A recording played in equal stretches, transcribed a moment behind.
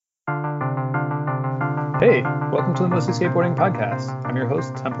Hey, welcome to the Mostly Skateboarding podcast. I'm your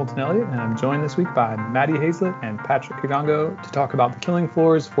host, Templeton Elliott, and I'm joined this week by Maddie Hazlett and Patrick Kigongo to talk about the Killing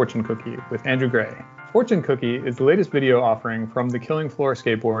Floor's Fortune Cookie with Andrew Gray. Fortune Cookie is the latest video offering from the Killing Floor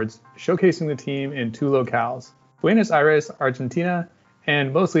skateboards, showcasing the team in two locales, Buenos Aires, Argentina,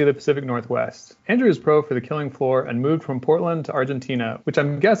 and mostly the Pacific Northwest. Andrew is pro for the Killing Floor and moved from Portland to Argentina, which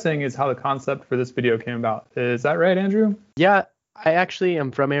I'm guessing is how the concept for this video came about. Is that right, Andrew? Yeah, I actually am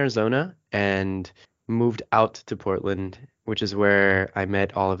from Arizona and moved out to Portland, which is where I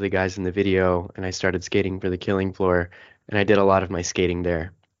met all of the guys in the video, and I started skating for the Killing Floor, and I did a lot of my skating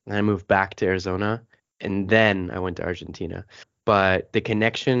there. And I moved back to Arizona, and then I went to Argentina. But the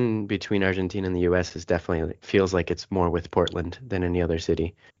connection between Argentina and the US is definitely feels like it's more with Portland than any other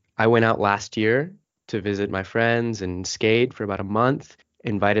city. I went out last year to visit my friends and skate for about a month,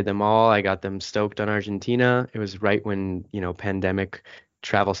 invited them all. I got them stoked on Argentina. It was right when, pandemic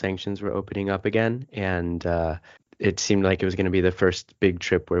travel sanctions were opening up again, and it seemed like it was going to be the first big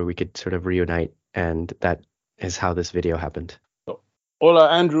trip where we could sort of reunite, and that is how this video happened. Hola,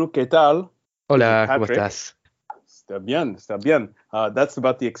 Andrew, ¿qué tal? Hola, ¿cómo estás? Está bien, está bien. That's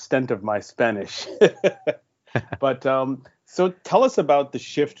about the extent of my Spanish. But so tell us about the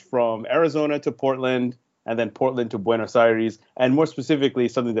shift from Arizona to Portland, and then Portland to Buenos Aires. And more specifically,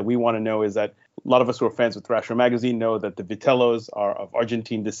 something that we want to know is that a lot of us who are fans of Thrasher magazine know that the Vitellos are of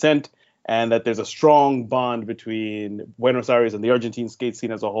Argentine descent, and that there's a strong bond between Buenos Aires and the Argentine skate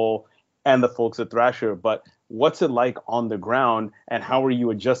scene as a whole and the folks at Thrasher. But what's it like on the ground, and how are you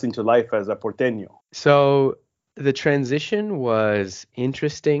adjusting to life as a porteño? So the transition was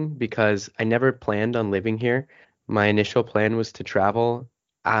interesting because I never planned on living here. My initial plan was to travel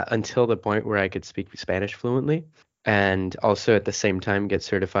until the point where I could speak Spanish fluently, and also at the same time get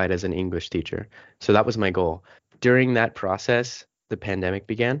certified as an English teacher. So that was my goal. During that process, the pandemic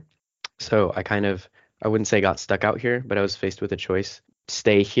began. So I wouldn't say got stuck out here, but I was faced with a choice: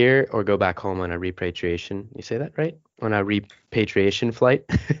 stay here or go back home on a repatriation. You say that right? On a repatriation flight.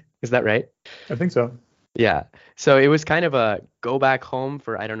 Is that right? I think so. Yeah. So it was kind of a go back home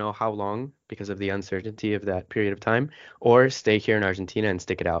for I don't know how long because of the uncertainty of that period of time, or stay here in Argentina and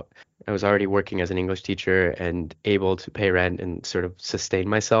stick it out. I was already working as an English teacher and able to pay rent and sort of sustain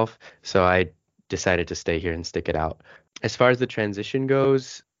myself. So I decided to stay here and stick it out. As far as the transition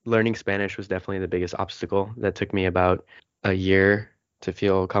goes, learning Spanish was definitely the biggest obstacle. That took me about a year to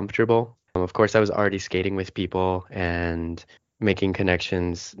feel comfortable. Of course, I was already skating with people and making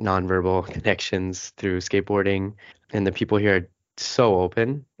connections, nonverbal connections through skateboarding. And the people here are so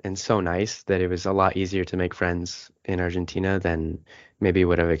open and so nice that it was a lot easier to make friends in Argentina than maybe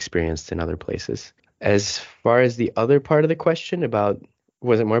would have experienced in other places. As far as the other part of the question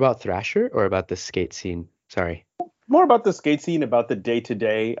was it more about Thrasher or about the skate scene? Sorry. More about the skate scene, about the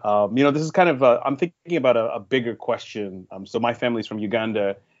day-to-day. This is kind of, I'm thinking about a bigger question. So my family's from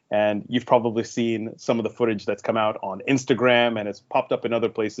Uganda, and you've probably seen some of the footage that's come out on Instagram, and it's popped up in other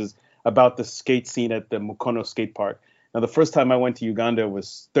places about the skate scene at the Mukono skate park. Now, the first time I went to Uganda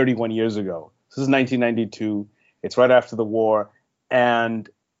was 31 years ago. This is 1992. It's right after the war. And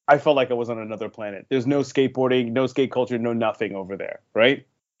I felt like I was on another planet. There's no skateboarding, no skate culture, no nothing over there, right?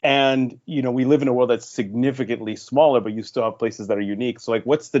 And, we live in a world that's significantly smaller, but you still have places that are unique. So,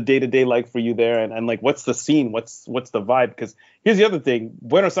 what's the day-to-day like for you there? And what's the scene? What's the vibe? Because here's the other thing.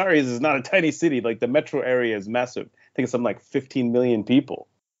 Buenos Aires is not a tiny city. The metro area is massive. I think it's something like 15 million people.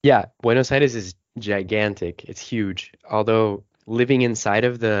 Yeah, Buenos Aires is gigantic. It's huge. Although living inside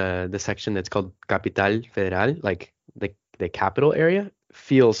of the section that's called Capital Federal, like the capital area,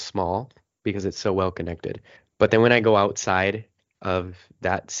 feels small because it's so well connected. But then when I go outside of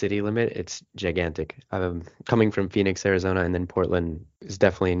that city limit, it's gigantic. Coming from Phoenix, Arizona, and then Portland is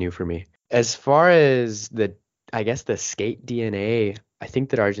definitely new for me. As far as the skate DNA, I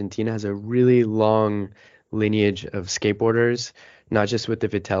think that Argentina has a really long lineage of skateboarders, not just with the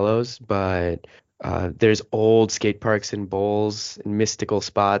Vitellos, but there's old skate parks and bowls and mystical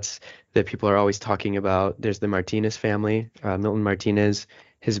spots that people are always talking about. There's the Martinez family, Milton Martinez,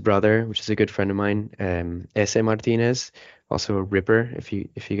 his brother, which is a good friend of mine, Ese Martinez, also a ripper. If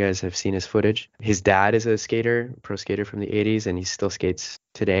you guys have seen his footage, his dad is a pro skater from the 80s, and he still skates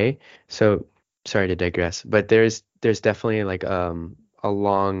today. So sorry to digress, but there's definitely a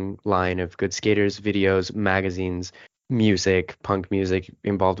long line of good skaters, videos, magazines, music, punk music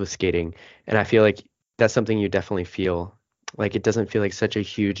involved with skating. And I feel like that's something you definitely feel. Like it doesn't feel like such a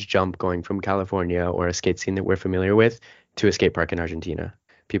huge jump going from California or a skate scene that we're familiar with to a skate park in Argentina.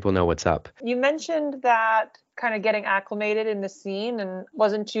 People know what's up. You mentioned that kind of getting acclimated in the scene and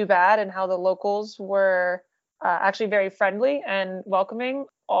wasn't too bad, and how the locals were actually very friendly and welcoming,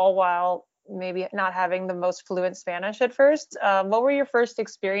 all while maybe not having the most fluent Spanish at first. What were your first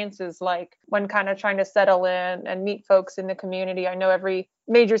experiences like when kind of trying to settle in and meet folks in the community? I know every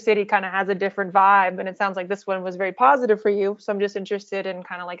major city kind of has a different vibe, and it sounds like this one was very positive for you. So I'm just interested in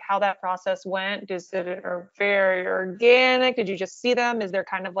kind of like how that process went. Is it very organic? Did you just see them? Is there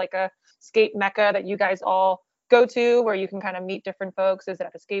kind of like a skate mecca that you guys all go to where you can kind of meet different folks? Is it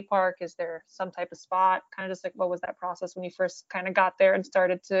at a skate park? Is there some type of spot? Kind of just like, what was that process when you first kind of got there and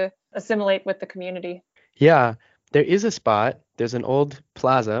started to assimilate with the community? Yeah, there is a spot. There's an old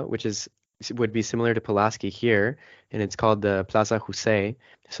plaza, which would be similar to Pulaski here, and it's called the Plaza Jose.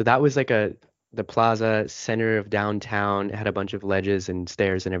 So that was like the plaza center of downtown. It had a bunch of ledges and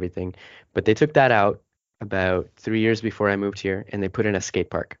stairs and everything. But they took that out about 3 years before I moved here, and they put in a skate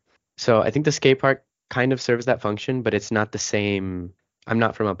park. So I think the skate park kind of serves that function, but it's not the same. I'm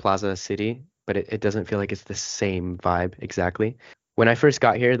not from a plaza city, but it doesn't feel like it's the same vibe exactly. When I first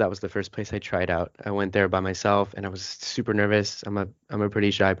got here, that was the first place I tried out. I went there by myself and I was super nervous. I'm a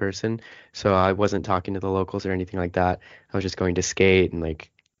pretty shy person, so I wasn't talking to the locals or anything like that. I was just going to skate and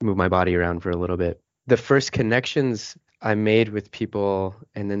like move my body around for a little bit. The first connections I made with people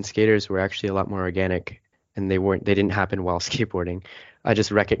and then skaters were actually a lot more organic, and they didn't happen while skateboarding. I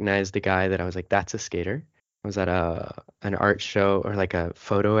just recognized the guy that I was like, that's a skater. I was at an art show or like a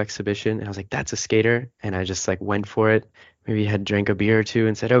photo exhibition, and I was like, that's a skater. And I just like went for it. Maybe had drank a beer or two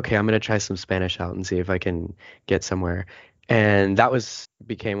and said, okay, I'm gonna try some Spanish out and see if I can get somewhere. And that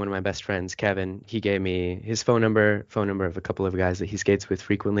became one of my best friends, Kevin. He gave me his phone number of a couple of guys that he skates with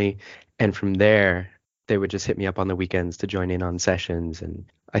frequently. And from there, they would just hit me up on the weekends to join in on sessions. And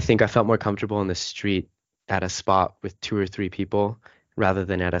I think I felt more comfortable in the street at a spot with 2 or 3 people rather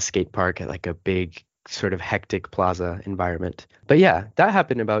than at a skate park at like a big sort of hectic plaza environment. But yeah, that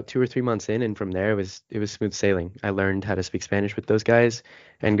happened about 2 or 3 months in, and from there it was smooth sailing. I learned how to speak Spanish with those guys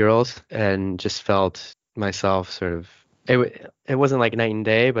and girls, and just felt myself sort of it wasn't like night and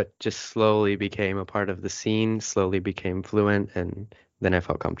day, but just slowly became a part of the scene, slowly became fluent, and then I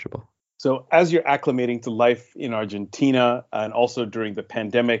felt comfortable. So as you're acclimating to life in Argentina and also during the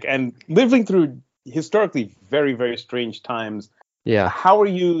pandemic and living through historically very, very strange times, Yeah. how are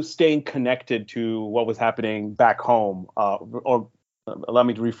you staying connected to what was happening back home? Or allow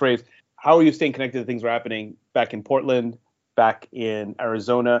me to rephrase, how are you staying connected to things that were happening back in Portland, back in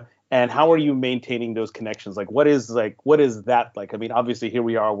Arizona? And how are you maintaining those connections? What is that like? I mean, obviously here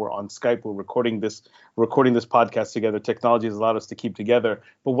we are, we're on Skype, we're recording this podcast together. Technology has allowed us to keep together.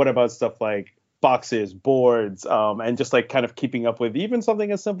 But what about stuff like boxes, boards, and just like kind of keeping up with even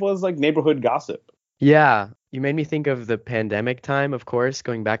something as simple as like neighborhood gossip? Yeah, you made me think of the pandemic time, of course,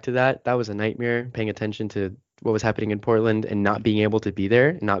 going back to that. That was a nightmare, paying attention to what was happening in Portland and not being able to be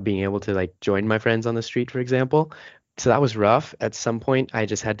there, not being able to like join my friends on the street, for example. So that was rough. At some point, I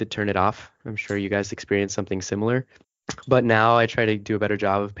just had to turn it off. I'm sure you guys experienced something similar. But now I try to do a better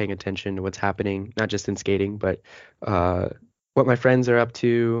job of paying attention to what's happening, not just in skating, but what my friends are up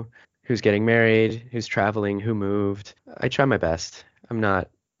to, who's getting married, who's traveling, who moved. I try my best. I'm not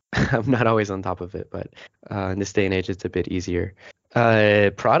always on top of it, but in this day and age, it's a bit easier.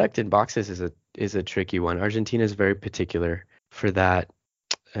 Product in boxes is a tricky one. Argentina is very particular for that.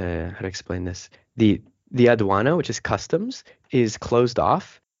 How to explain this? The aduana, which is customs, is closed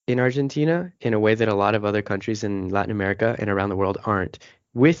off in Argentina in a way that a lot of other countries in Latin America and around the world aren't,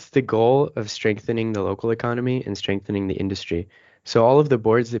 with the goal of strengthening the local economy and strengthening the industry. So all of the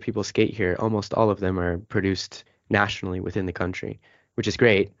boards that people skate here, almost all of them are produced nationally within the country, which is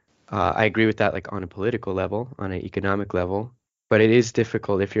great. I agree with that, like on a political level, on an economic level, but it is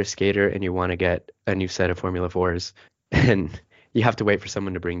difficult if you're a skater and you want to get a new set of Formula 4s and you have to wait for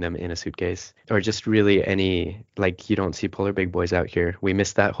someone to bring them in a suitcase, or just really like you don't see Polar Big Boys out here. We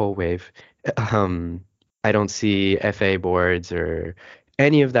missed that whole wave. I don't see FA boards or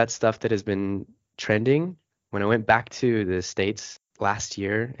any of that stuff that has been trending. When I went back to the States last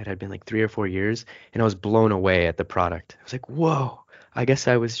year, it had been like 3 or 4 years, and I was blown away at the product. I was like, whoa, I guess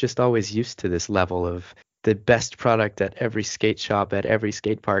I was just always used to this level of the best product at every skate shop, at every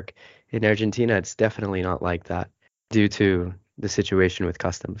skate park. In Argentina, it's definitely not like that due to the situation with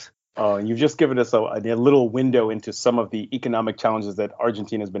customs. You've just given us a little window into some of the economic challenges that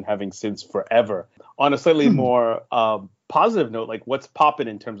Argentina has been having since forever. On a slightly more positive note, like what's popping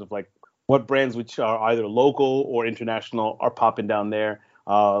in terms of like what brands which are either local or international are popping down there?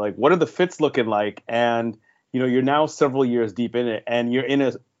 Like what are the fits looking like? And you're now several years deep in it, and you're in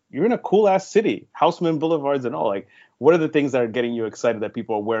a cool ass city, Houseman Boulevards and all. Like, what are the things that are getting you excited that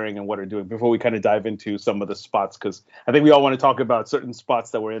people are wearing and what are doing before we kind of dive into some of the spots? Because I think we all want to talk about certain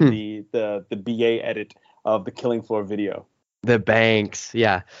spots that were in the BA edit of the Killing Floor video. The banks,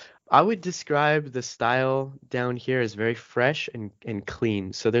 yeah. I would describe the style down here as very fresh and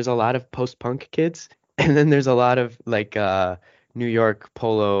clean. So there's a lot of post-punk kids, and then there's a lot of like New York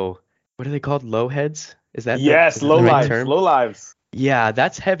polo. What are they called? Low heads? Yes, Is that low the right lives, term? low lives. Yeah,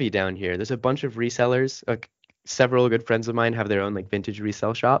 that's heavy down here. There's a bunch of resellers. Several good friends of mine have their own like vintage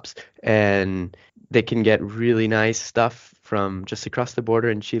resale shops, and they can get really nice stuff from just across the border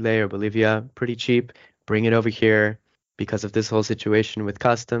in Chile or Bolivia, pretty cheap. Bring it over here because of this whole situation with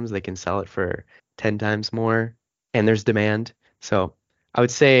customs. They can sell it for 10 times more, and there's demand. So I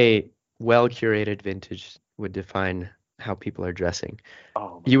would say well curated vintage would define how people are dressing.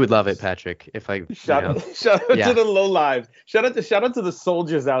 Oh my You would love it, goodness. Patrick, if I, Shout shout out yeah. to the low lives. Shout out to the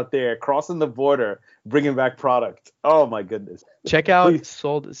soldiers out there crossing the border, bringing back product. Oh my goodness. Check out Please.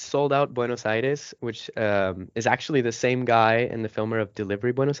 Sold Out Buenos Aires, which is actually the same guy and the filmer of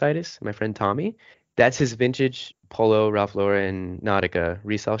Delivery Buenos Aires, my friend Tommy. That's his vintage Polo, Ralph Lauren, Nautica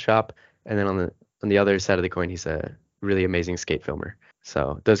resale shop. And then on the other side of the coin, he's a really amazing skate filmer.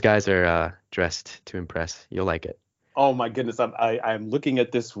 So those guys are dressed to impress. You'll like it. Oh my goodness. I'm looking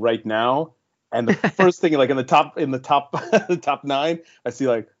at this right now, and the first thing, like in the top the top 9, I see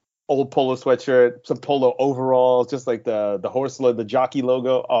like old polo sweatshirt, some polo overalls, just like the the jockey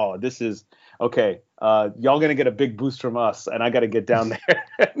logo. Oh, this is okay. Y'all gonna get a big boost from us, and I gotta get down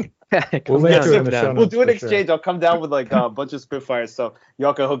there. We'll Come link down, to it in come the down. show We'll notes do an for sure. exchange. I'll come down with like a bunch of Spitfires, so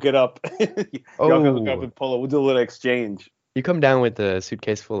y'all can hook it up. Y'all can hook up Oh. with polo. We'll do a little exchange. You come down with a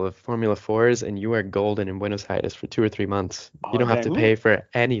suitcase full of Formula 4s and you are golden in Buenos Aires for 2 or 3 months. Oh, You don't have to dang. pay for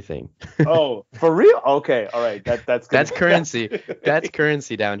anything. Oh, for real? Okay, all right. That's gonna, That's currency. That's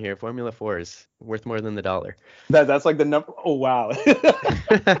currency down here. Formula 4s worth more than the dollar. that's like the number. Oh wow.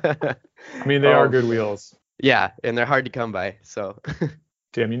 I mean, they are good wheels. Yeah, and they're hard to come by. So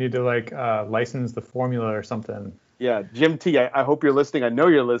Jim, you need to like license the formula or something. Yeah, Jim T. I hope you're listening. I know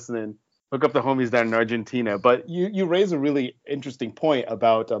you're listening. Hook up the homies down in Argentina. But you raise a really interesting point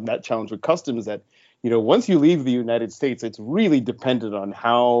about that challenge with customs. That once you leave the United States, it's really dependent on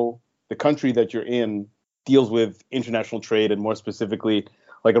how the country that you're in deals with international trade, and more specifically,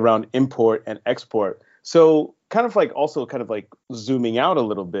 like around import and export. So kind of like zooming out a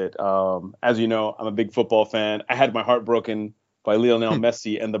little bit. As you know, I'm a big football fan. I had my heart broken by Lionel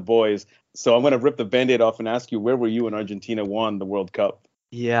Messi and the boys. So I'm going to rip the Band-Aid off and ask you, where were you when Argentina won the World Cup?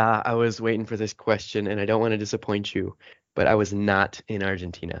 yeah, I was waiting for this question and I don't want to disappoint you, but I was not in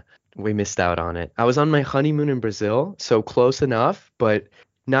Argentina. We missed out on it. I was on my honeymoon in Brazil, so close enough, but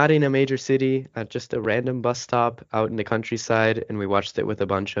not in a major city, at just a random bus stop out in the countryside, and we watched it with a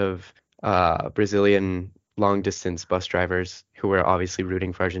bunch of Brazilian long distance bus drivers who were obviously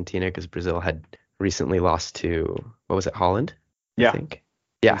rooting for Argentina because Brazil had recently lost to, what was it, Holland? I Yeah. think.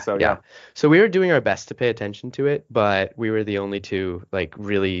 Yeah, So, yeah. So we were doing our best to pay attention to it, but we were the only two like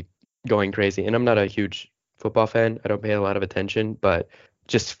really going crazy. And I'm not a huge football fan. I don't pay a lot of attention, but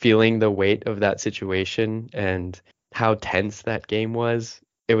just feeling the weight of that situation and how tense that game was,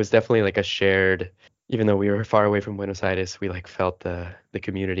 it was definitely like a shared, even though we were far away from Buenos Aires, we like felt the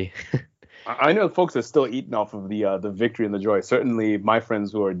community. I know folks are still eating off of the victory and the joy. Certainly my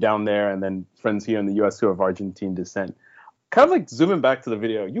friends who are down there, and then friends here in the U.S. who are of Argentine descent. Kind of like zooming back to the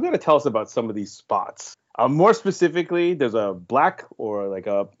video, you got to tell us about some of these spots. More specifically, there's a black or like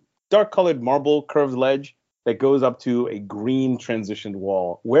a dark colored marble curved ledge that goes up to a green transitioned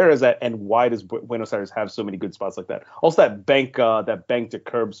wall. Where is that, and why does Buenos Aires have so many good spots like that? Also, that bank to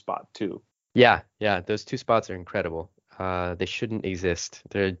curb spot too. Yeah, those two spots are incredible. They shouldn't exist.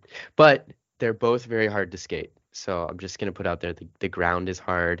 But they're both very hard to skate. So I'm just gonna put out there the ground is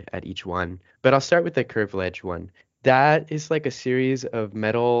hard at each one. But I'll start with the curved ledge one. That is like a series of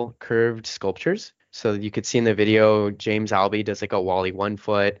metal curved sculptures. So you could see in the video, James Albee does like a Wally 1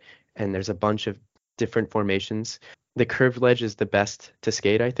 foot, and there's a bunch of different formations. The curved ledge is the best to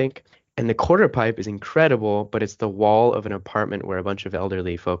skate, I think. And the quarter pipe is incredible, but it's the wall of an apartment where a bunch of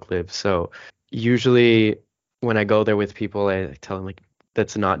elderly folk live. So usually when I go there with people, I tell them like,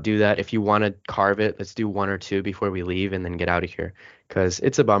 let's not do that. If you want to carve it, let's do 1 or 2 before we leave and then get out of here, because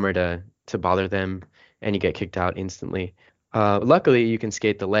it's a bummer to bother them and you get kicked out instantly. Luckily, you can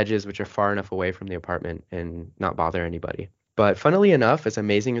skate the ledges, which are far enough away from the apartment and not bother anybody. But funnily enough, as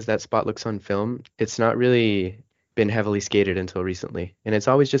amazing as that spot looks on film, it's not really been heavily skated until recently. And it's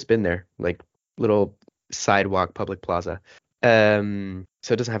always just been there, like little sidewalk public plaza. So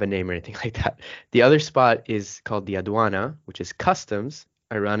it doesn't have a name or anything like that. The other spot is called the Aduana, which is customs,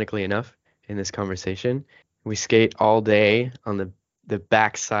 ironically enough, in this conversation. We skate all day on the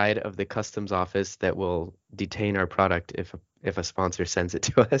back side of the customs office that will detain our product if a sponsor sends it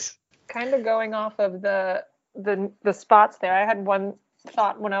to us. Kind of going off of the spots there. I had one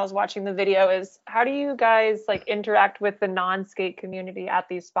thought when I was watching the video is, how do you guys like interact with the non-skate community at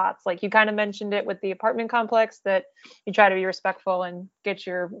these spots? Like you kind of mentioned it with the apartment complex that you try to be respectful and get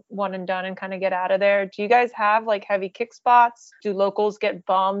your one and done and kind of get out of there. Do you guys have like heavy kick spots? Do locals get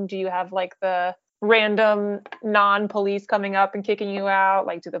bummed? Do you have like the random non-police coming up and kicking you out?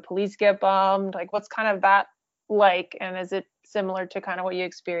 Like, do the police get bummed? Like, what's kind of that like? And is it similar to kind of what you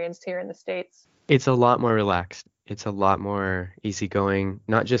experienced here in the States? It's a lot more relaxed. It's a lot more easygoing,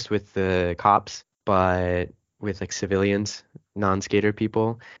 not just with the cops, but with like civilians, non-skater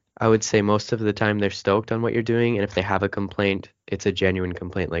people. I would say most of the time they're stoked on what you're doing. And if they have a complaint, it's a genuine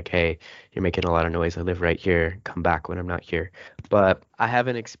complaint like, hey, you're making a lot of noise. I live right here. Come back when I'm not here. But I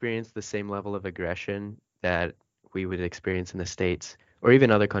haven't experienced the same level of aggression that we would experience in the States or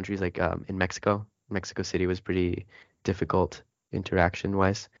even other countries like in Mexico. Mexico City was pretty difficult interaction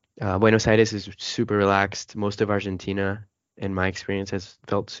wise. Buenos Aires is super relaxed. Most of Argentina, in my experience, has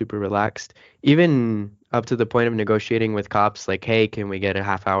felt super relaxed. Even up to the point of negotiating with cops, like, hey, can we get a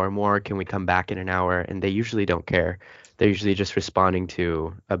half hour more? Can we come back in an hour? And they usually don't care. They're usually just responding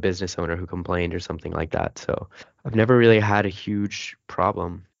to a business owner who complained or something like that. So I've never really had a huge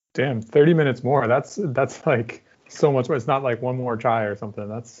problem. Damn, 30 minutes more. That's like so much more. It's not like one more try or something.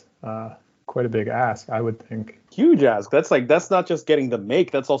 That's quite a big ask, I would think. Huge ask. That's not just getting the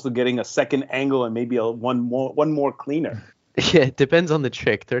make. That's also getting a second angle and maybe one more cleaner. Yeah, it depends on the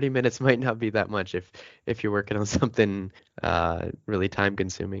trick. 30 minutes might not be that much if you're working on something really time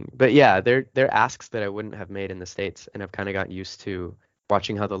consuming. But yeah, they're asks that I wouldn't have made in the States, and I've kind of gotten used to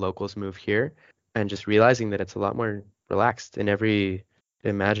watching how the locals move here and just realizing that it's a lot more relaxed in every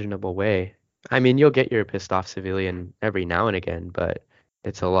imaginable way. I mean, you'll get your pissed off civilian every now and again, but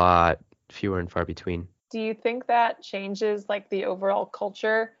it's a lot fewer and far between. Do you think that changes like the overall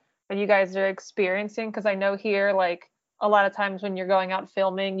culture that you guys are experiencing? Because I know here, like a lot of times when you're going out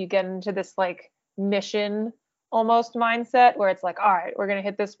filming, you get into this like mission almost mindset where it's like, all right, we're gonna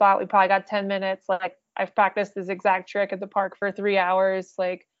hit this spot. We probably got 10 minutes. Like I've practiced this exact trick at the park for 3 hours.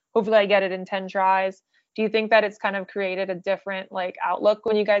 Like hopefully I get it in 10 tries. Do you think that it's kind of created a different like outlook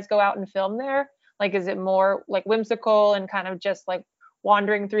when you guys go out and film there? Like, is it more like whimsical and kind of just like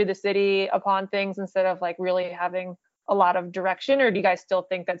wandering through the city upon things instead of like really having a lot of direction? Or do you guys still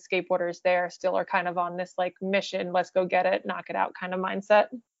think that skateboarders there still are kind of on this like mission, let's go get it, knock it out kind of mindset?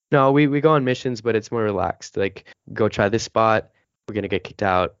 No, we go on missions, but it's more relaxed. Like, go try this spot. We're going to get kicked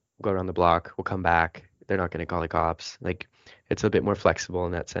out. Go around the block. We'll come back. They're not going to call the cops. Like, it's a bit more flexible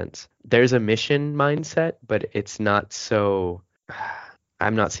in that sense. There's a mission mindset, but it's not so.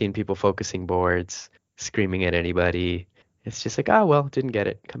 I'm not seeing people focusing boards, screaming at anybody. It's just like, oh, well, didn't get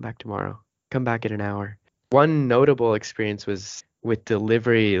it. Come back tomorrow. Come back in an hour. One notable experience was with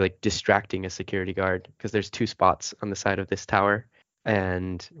delivery, like distracting a security guard, because there's 2 spots on the side of this tower.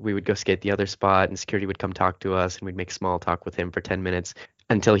 And we would go skate the other spot, and security would come talk to us, and we'd make small talk with him for 10 minutes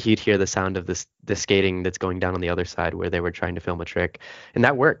until he'd hear the sound of the skating that's going down on the other side where they were trying to film a trick. And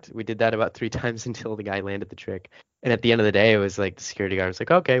that worked. We did that about 3 times until the guy landed the trick. And at the end of the day, it was like the security guard was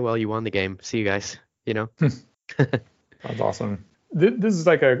like, okay, well, you won the game. See you guys, you know? That's awesome. This is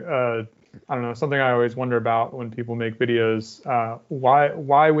like a I don't know, something I always wonder about when people make videos.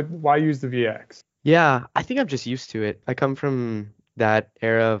 Why use the VX? Yeah, I think I'm just used to it. I come from that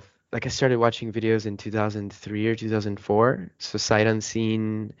era of, like, I started watching videos in 2003 or 2004. So Sight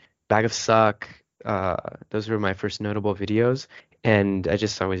Unseen, Bag of Suck, those were my first notable videos. And I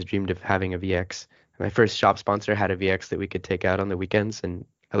just always dreamed of having a VX. My first shop sponsor had a VX that we could take out on the weekends, and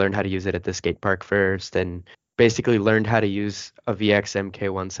I learned how to use it at the skate park first, and basically learned how to use a VX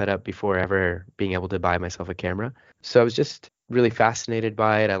MK1 setup before ever being able to buy myself a camera. So I was just really fascinated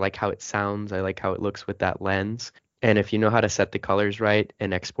by it. I like how it sounds. I like how it looks with that lens. And if you know how to set the colors right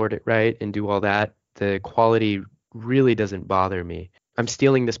and export it right and do all that, the quality really doesn't bother me. I'm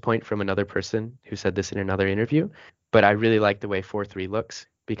stealing this point from another person who said this in another interview, but I really like the way 4.3 looks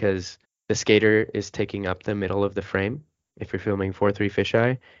because the skater is taking up the middle of the frame if you're filming 4.3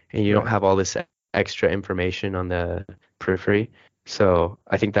 fisheye, and you don't have all this extra information on the periphery. So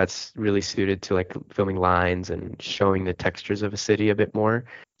I think that's really suited to like filming lines and showing the textures of a city a bit more.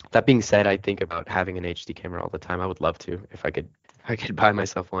 That being said, I think about having an HD camera all the time. I would love to if I could buy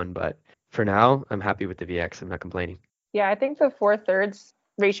myself one, but for now, I'm happy with the VX. I'm not complaining. Yeah, I think the 4/3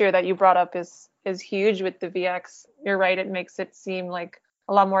 ratio that you brought up is huge with the VX. You're right, it makes it seem like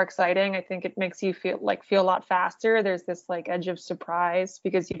a lot more exciting. I think it makes you feel a lot faster. There's this like edge of surprise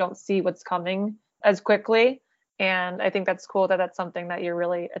because you don't see what's coming as quickly. And I think that's cool that that's something that you're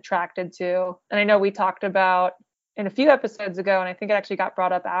really attracted to. And I know we talked about in a few episodes ago, and I think it actually got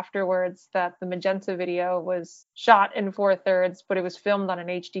brought up afterwards, that the Magenta video was shot in 4/3, but it was filmed on an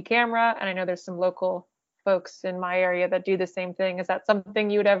HD camera. And I know there's some local folks in my area that do the same thing. Is that something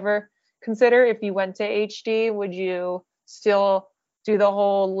you would ever consider if you went to HD? Would you still do the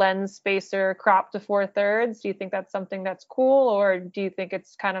whole lens spacer crop to 4/3? Do you think that's something that's cool, or do you think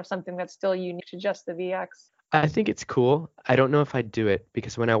it's kind of something that's still unique to just the VX? I think it's cool. I don't know if I'd do it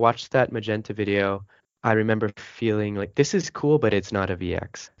because when I watched that Magenta video, I remember feeling like this is cool, but it's not a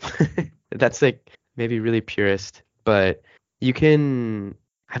VX. That's like maybe really purist, but you can.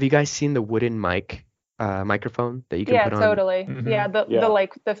 Have you guys seen the wooden microphone that you can put on? Yeah, totally. Mhm. Yeah,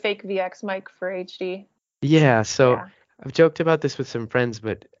 the fake VX mic for HD. Yeah, so Yeah. I've joked about this with some friends,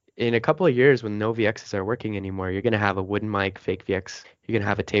 but in a couple of years when no VXs are working anymore, you're gonna have a wooden mic, fake VX. You're gonna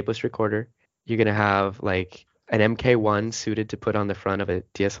have a tapeless recorder. You're gonna have like an MK1 suited to put on the front of a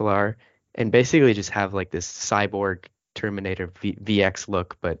DSLR, and basically just have like this cyborg Terminator VX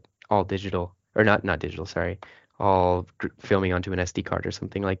look, but all digital, or not digital, sorry, all filming onto an SD card or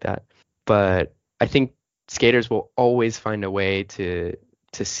something like that. But I think skaters will always find a way to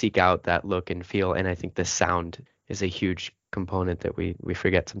seek out that look and feel, and I think the sound is a huge component that we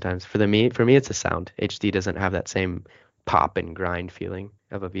forget sometimes. For me, it's a sound. HD doesn't have that same pop and grind feeling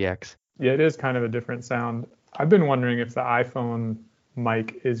of a VX. Yeah, it is kind of a different sound. I've been wondering if the iPhone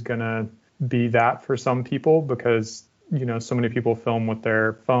mic is gonna be that for some people, because so many people film with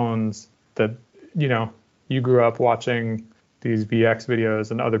their phones that you grew up watching these VX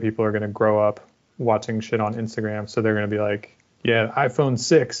videos, and other people are gonna grow up watching shit on Instagram, so they're gonna be like, yeah, iPhone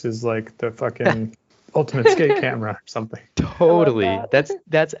 6 is like the fucking ultimate skate camera or something. Totally.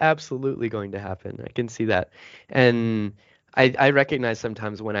 That's absolutely going to happen. I can see that. And I recognize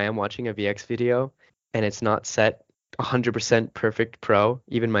sometimes when I am watching a VX video and it's not set 100% perfect pro,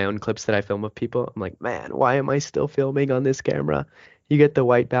 even my own clips that I film of people, I'm like, man, why am I still filming on this camera? You get the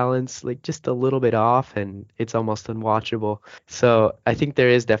white balance like just a little bit off and it's almost unwatchable. So I think there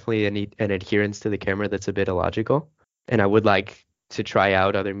is definitely an adherence to the camera that's a bit illogical. And I would like to try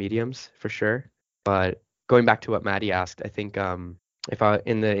out other mediums for sure. But going back to what Maddie asked, I think if I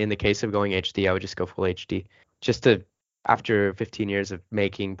in the case of going HD, I would just go full HD. Just to, after 15 years of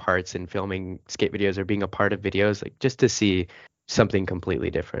making parts and filming skate videos or being a part of videos, like just to see something completely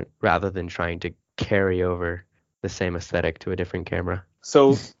different rather than trying to carry over the same aesthetic to a different camera.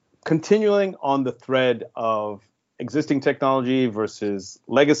 So continuing on the thread of existing technology versus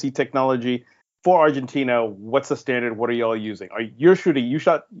legacy technology, for Argentina, what's the standard? What are y'all using? You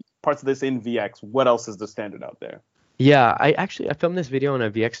shot parts of this in VX. What else is the standard out there? Yeah, I filmed this video on a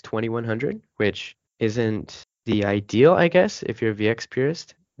VX 2100, which isn't the ideal, I guess, if you're a VX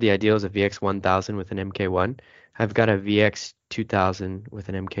purist. The ideal is a VX 1000 with an MK1. I've got a VX 2000 with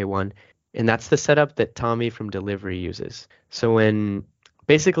an MK1, and that's the setup that Tommy from Delivery uses. So when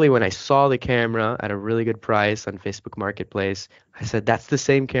I saw the camera at a really good price on Facebook Marketplace, I said, that's the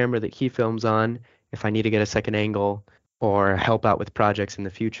same camera that he films on if I need to get a second angle or help out with projects in the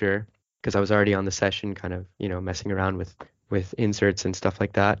future, because I was already on the session kind of, messing around with inserts and stuff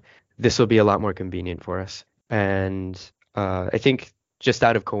like that. This will be a lot more convenient for us. And I think just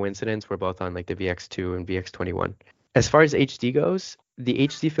out of coincidence, we're both on like the VX2 and VX21. As far as HD goes, the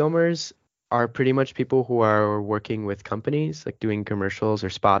HD filmers are pretty much people who are working with companies, like doing commercials or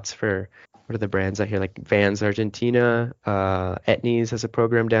spots for, what are the brands out here, like Vans Argentina, Etnies has a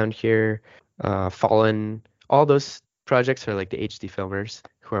program down here, Fallen, all those projects are like the HD filmers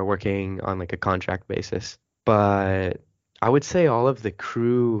who are working on like a contract basis. But I would say all of the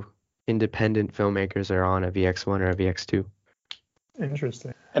crew independent filmmakers are on a VX1 or a VX2.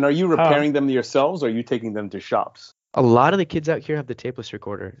 Interesting. And are you repairing them yourselves, or are you taking them to shops? A lot of the kids out here have the tapeless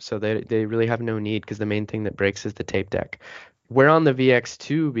recorder, so they really have no need, because the main thing that breaks is the tape deck. We're on the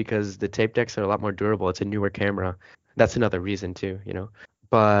VX2 because the tape decks are a lot more durable. It's a newer camera. That's another reason too,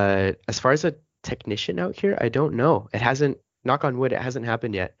 But as far as a technician out here, I don't know. It hasn't, knock on wood, it hasn't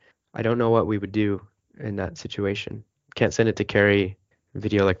happened yet. I don't know what we would do in that situation. Can't send it to Carrie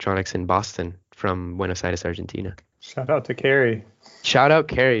Video Electronics in Boston from Buenos Aires, Argentina. Shout out to Carrie. Shout out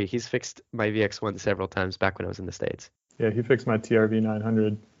Carrie. He's fixed my VX1 several times back when I was in the States. Yeah, he fixed my TRV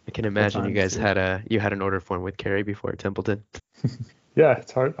 900. I can imagine you guys had an order form with Carrie before Templeton. Yeah,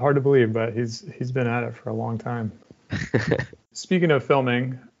 it's hard to believe, but he's been at it for a long time. Speaking of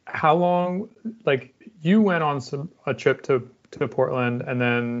filming, how long, like, you went on a trip to Portland, and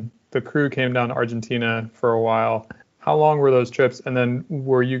then the crew came down to Argentina for a while. How long were those trips? And then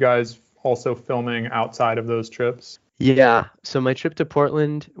were you guys also filming outside of those trips? Yeah. So my trip to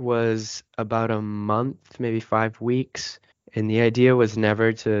Portland was about a month, maybe 5 weeks. And the idea was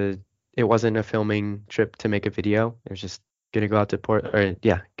never to it wasn't a filming trip to make a video. It was just gonna go out to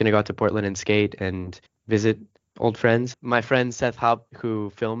gonna go out to Portland and skate and visit old friends. My friend Seth Haupt,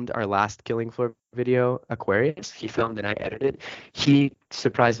 who filmed our last Killing Floor video, Aquarius, he filmed and I edited. He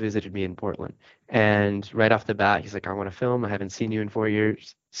surprise visited me in Portland. And right off the bat, he's like, I want to film. I haven't seen you in 4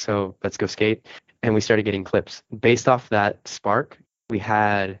 years, so let's go skate. And we started getting clips. Based off that spark, we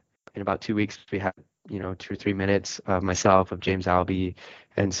had, in about 2 weeks, we had, 2 or 3 minutes of myself, of James Albee.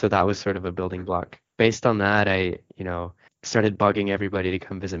 And so that was sort of a building block. Based on that, I, started bugging everybody to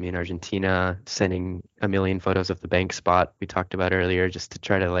come visit me in Argentina, sending a million photos of the bank spot we talked about earlier just to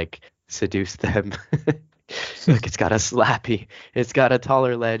try to like seduce them. Look, it's got a slappy. It's got a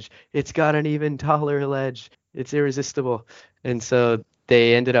taller ledge. It's got an even taller ledge. It's irresistible. And so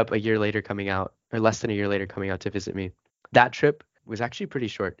they ended up a year later coming out, or less than a year later coming out to visit me. That trip was actually pretty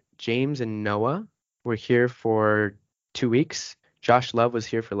short. James and Noah were here for 2 weeks. Josh Love was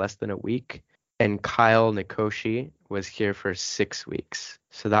here for less than a week. And Kyle Nikoshi was here for 6 weeks.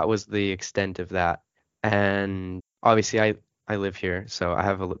 So that was the extent of that. And obviously I live here, so I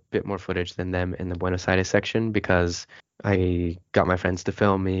have a bit more footage than them in the Buenos Aires section because I got my friends to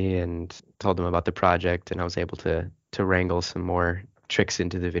film me and told them about the project, and I was able to wrangle some more tricks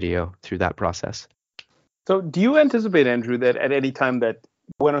into the video through that process. So do you anticipate, Andrew, that at any time that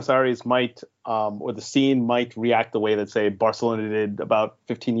Buenos Aires might, or the scene might react the way that, say, Barcelona did about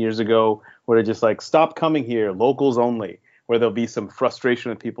 15 years ago, where they're just like, stop coming here, locals only, where there'll be some frustration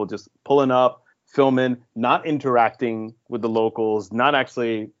with people just pulling up, filming, not interacting with the locals, not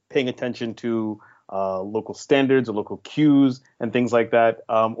actually paying attention to local standards or local cues and things like that?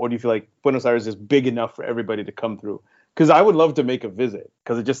 Or do you feel like Buenos Aires is big enough for everybody to come through? Because I would love to make a visit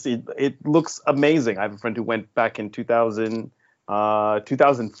because it looks amazing. I have a friend who went back in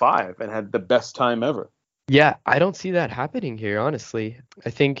 2005 and had the best time ever. Yeah, I don't see that happening here, honestly. I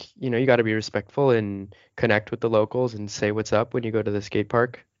think, you got to be respectful and connect with the locals and say what's up when you go to the skate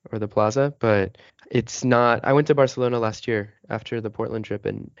park or the plaza, but it's not. I went to Barcelona last year after the Portland trip,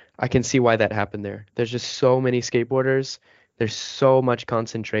 and I can see why that happened there. There's just so many skateboarders. There's so much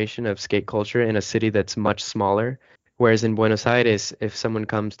concentration of skate culture in a city that's much smaller. Whereas in Buenos Aires, if someone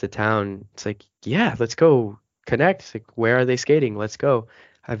comes to town, it's like, yeah, let's go connect. Like, where are they skating? Let's go.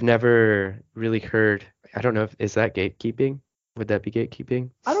 I've never really heard. I don't know is that gatekeeping? Would that be gatekeeping?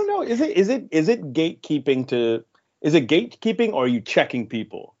 I don't know. Is it gatekeeping is it gatekeeping or are you checking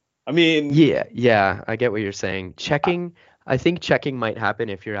people? I mean, yeah, I get what you're saying. Checking, I think checking might happen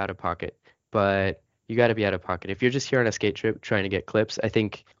if you're out of pocket, but you got to be out of pocket. If you're just here on a skate trip trying to get clips, I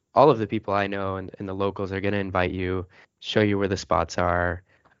think all of the people I know and the locals are going to invite you, show you where the spots are.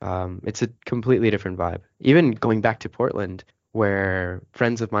 It's a completely different vibe. Even going back to Portland, where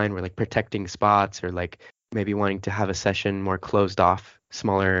friends of mine were like protecting spots or like maybe wanting to have a session more closed off,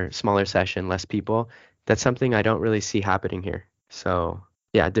 smaller session, less people. That's something I don't really see happening here. So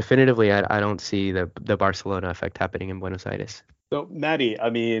yeah, definitively, I don't see the Barcelona effect happening in Buenos Aires. So Maddie, I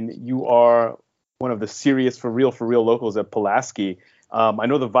mean, you are one of the serious for real locals at Pulaski. I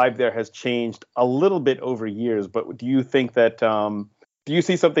know the vibe there has changed a little bit over years, but do you think that do you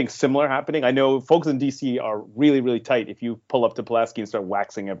see something similar happening? I know folks in DC are really, really tight if you pull up to Pulaski and start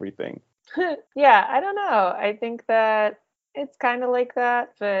waxing everything. Yeah, I don't know. I think that it's kind of like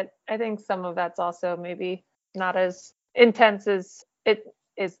that, but I think some of that's also maybe not as intense as it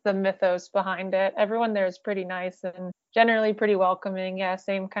is the mythos behind it. Everyone there is pretty nice and generally pretty welcoming. Yeah,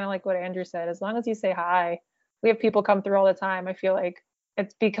 same kind of like what Andrew said. As long as you say hi, we have people come through all the time. I feel like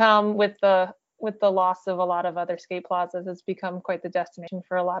it's become with the loss of a lot of other skate plazas, it's become quite the destination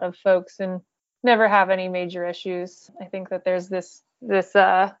for a lot of folks and never have any major issues. I think that there's this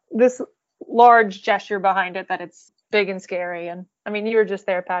large gesture behind it that it's big and scary. And I mean, you were just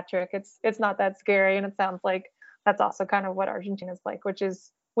there, Patrick. It's not that scary, and it sounds like that's also kind of what Argentina is like, which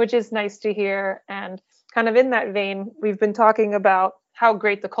is nice to hear. And kind of in that vein, we've been talking about how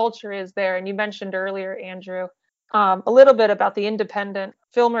great the culture is there, and you mentioned earlier, Andrew, a little bit about the independent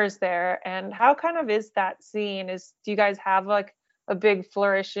filmers there and how kind of is that scene? Do you guys have like a big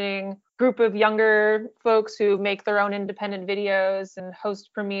flourishing group of younger folks who make their own independent videos and host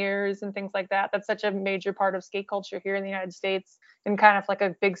premieres and things like that? That's such a major part of skate culture here in the United States and kind of like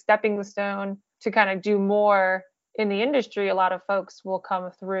a big stepping stone to kind of do more in the industry. A lot of folks will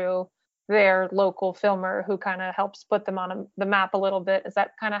come through their local filmer who kind of helps put them on the map a little bit. Is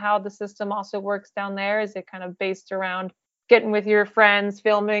that kind of how the system also works down there? Is it kind of based around getting with your friends,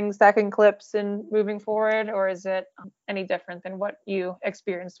 filming, stacking clips and moving forward? Or is it any different than what you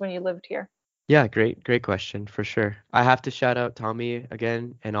experienced when you lived here? Yeah, great question for sure. I have to shout out Tommy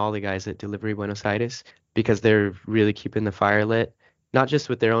again and all the guys at Delivery Buenos Aires because they're really keeping the fire lit. not just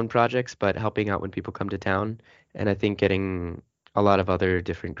with their own projects, but helping out when people come to town. And I think getting a lot of other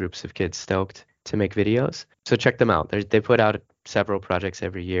different groups of kids stoked to make videos. So check them out. They put out several projects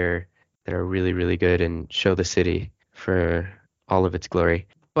every year that are really, really good and show the city for all of its glory.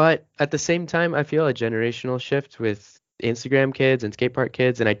 But at the same time, I feel a generational shift with Instagram kids and skate park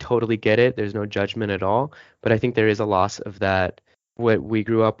kids, and I totally get it. There's no judgment at all. But I think there is a loss of that, what we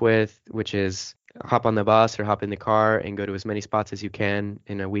grew up with, which is hop on the bus or hop in the car and go to as many spots as you can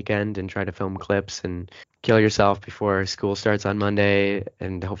in a weekend and try to film clips and kill yourself before school starts on Monday.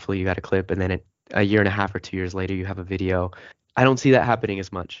 And hopefully you got a clip, and then a year and a half or 2 years later, you have a video. I don't see that happening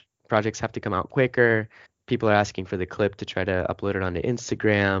as much. Projects have to come out quicker. People are asking for the clip to try to upload it onto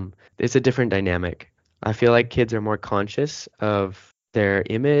Instagram. It's a different dynamic. I feel like kids are more conscious of their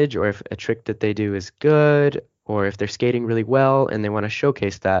image, or if a trick that they do is good, or if they're skating really well and they want to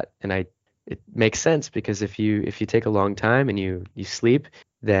showcase that. And it makes sense, because if you take a long time and you sleep,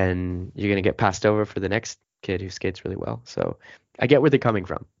 then you're going to get passed over for the next kid who skates really well. So I get where they're coming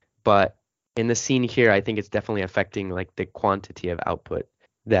from. But in the scene here, I think it's definitely affecting like the quantity of output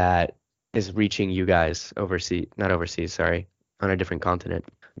that is reaching you guys not overseas, sorry, on a different continent,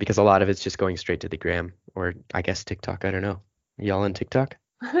 because a lot of it's just going straight to the gram, or I guess TikTok. I don't know. Y'all on TikTok?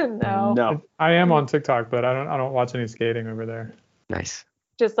 No. No. I am on TikTok, but I don't watch any skating over there. Nice.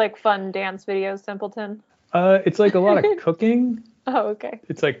 Just like fun dance videos, Templeton. It's like a lot of cooking. Oh, okay.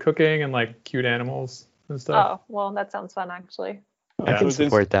 It's like cooking and like cute animals and stuff. Oh, well, that sounds fun, actually. I can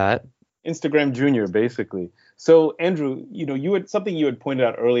support that. Instagram Junior, basically. So Andrew, something you had pointed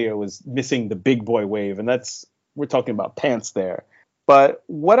out earlier was missing the big boy wave, and we're talking about pants there. But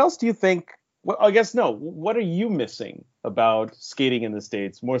what else do you think? Well, I guess no. What are you missing about skating in the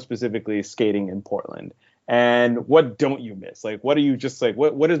States, more specifically skating in Portland? And what don't you miss? Like, what are you just like?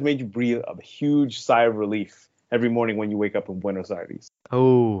 What has made you breathe a huge sigh of relief every morning when you wake up in Buenos Aires?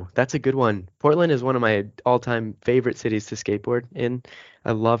 Oh, that's a good one. Portland is one of my all-time favorite cities to skateboard in.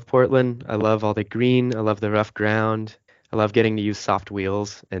 I love Portland. I love all the green. I love the rough ground. I love getting to use soft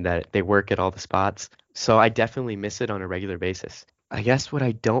wheels and that they work at all the spots. So I definitely miss it on a regular basis. I guess what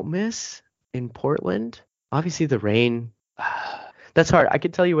I don't miss in Portland, obviously the rain. That's hard. I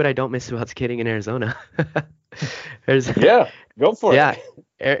could tell you what I don't miss about skating in Arizona. Yeah, go for it. Yeah,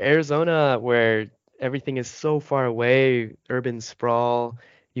 Arizona, where everything is so far away, urban sprawl.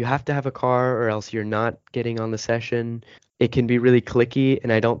 You have to have a car or else you're not getting on the session. It can be really cliquey,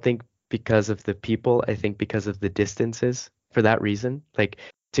 and I don't think because of the people, I think because of the distances for that reason. Like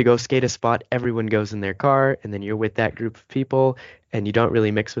to go skate a spot, everyone goes in their car, and then you're with that group of people, and you don't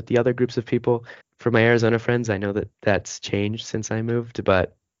really mix with the other groups of people. For my Arizona friends, I know that that's changed since I moved,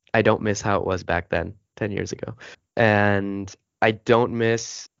 but I don't miss how it was back then, 10 years ago. And I don't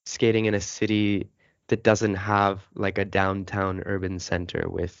miss skating in a city that doesn't have like a downtown urban center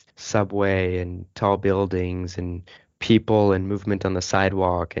with subway and tall buildings and people and movement on the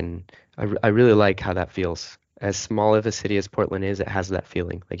sidewalk. And I really like how that feels. As small of a city as Portland is, it has that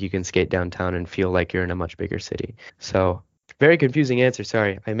feeling. Like you can skate downtown and feel like you're in a much bigger city. So very confusing answer.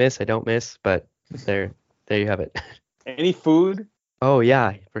 Sorry. I don't miss, but there you have it. Any food? Oh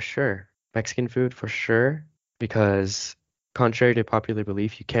yeah, for sure. Mexican food for sure, because contrary to popular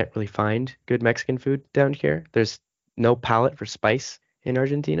belief, you can't really find good Mexican food down here. There's no palate for spice in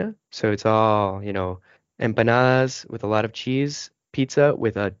Argentina. So it's all, empanadas with a lot of cheese, pizza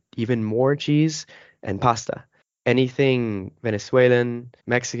with even more cheese, and pasta. Anything Venezuelan,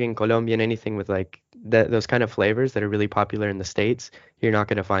 Mexican, Colombian, anything with like those kind of flavors that are really popular in the States, you're not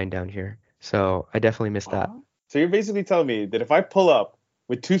going to find down here. So I definitely miss that. So you're basically telling me that if I pull up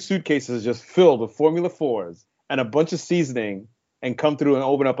with 2 suitcases just filled with Formula 4s and a bunch of seasoning and come through and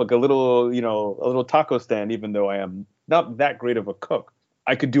open up like a little taco stand, even though I am not that great of a cook,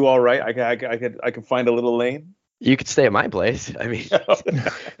 I could do all right. I could find a little lane. You could stay at my place. I mean,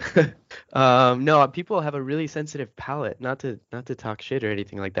 no, people have a really sensitive palate. Not to talk shit or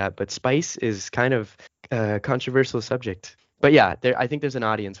anything like that, but spice is kind of a controversial subject. But yeah, I think there's an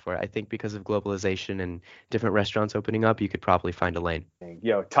audience for it. I think because of globalization and different restaurants opening up, you could probably find a lane.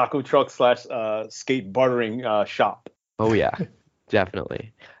 Taco truck / skate bartering shop. Oh yeah,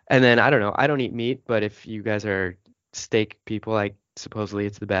 definitely. And then I don't know. I don't eat meat, but if you guys are steak people, supposedly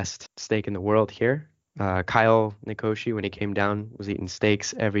it's the best steak in the world here. Kyle Nikoshi, when he came down, was eating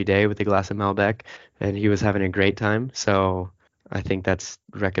steaks every day with a glass of Malbec, and he was having a great time. So I think that's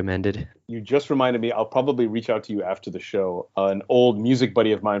recommended. You just reminded me, I'll probably reach out to you after the show. An old music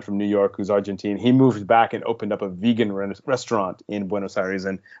buddy of mine from New York who's Argentine, he moved back and opened up a vegan restaurant in Buenos Aires,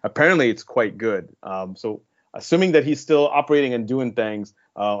 and apparently it's quite good. So assuming that he's still operating and doing things,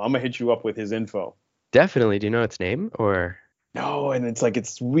 I'm going to hit you up with his info. Definitely. Do you know its name or? No, and it's like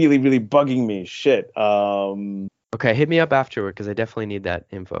it's really, really bugging me. Shit. Okay, hit me up afterward because I definitely need that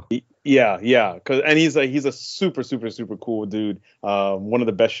info. Yeah. And he's a super, super, super cool dude. One of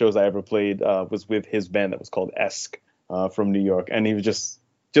the best shows I ever played was with his band that was called Esk from New York, and he was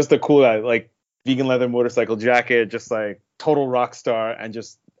just a cool guy, like vegan leather motorcycle jacket, just like total rock star, and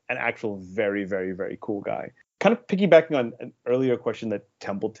just an actual very, very, very cool guy. Kind of piggybacking on an earlier question that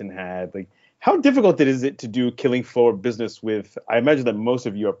Templeton had, like how difficult is it to do killing floor business with? I imagine that most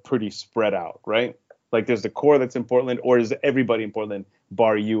of you are pretty spread out, right? Like there's the core that's in Portland, or is everybody in Portland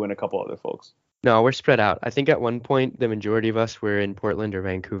bar you and a couple other folks? No, we're spread out. I think at one point the majority of us were in Portland or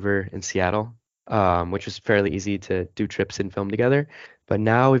Vancouver and Seattle, which was fairly easy to do trips and film together. But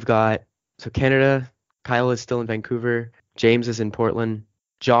now we've got Canada. Kyle is still in Vancouver. James is in Portland.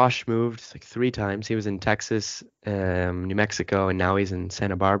 Josh moved like 3 times. He was in Texas, New Mexico, and now he's in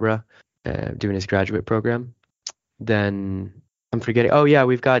Santa Barbara doing his graduate program. Then I'm forgetting. Oh yeah,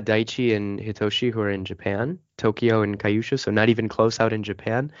 we've got Daichi and Hitoshi who are in Japan, Tokyo and Kyushu, so not even close out in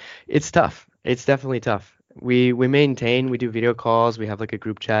Japan. It's tough. It's definitely tough. We do video calls, we have like a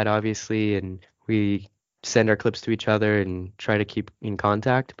group chat obviously, and we send our clips to each other and try to keep in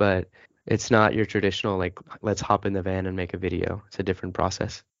contact, but it's not your traditional like let's hop in the van and make a video. It's a different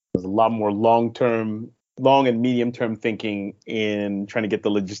process. There's a lot more long and medium term thinking in trying to get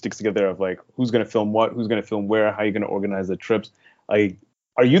the logistics together of like who's going to film what, who's going to film where, how you're going to organize the trips. Like,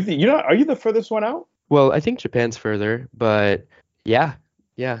 are you the furthest one out? Well, I think Japan's further, but yeah.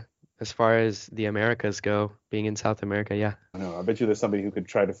 As far as the Americas go, being in South America, yeah. I know. I bet you there's somebody who could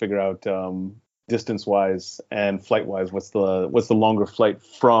try to figure out distance wise and flight wise what's the longer flight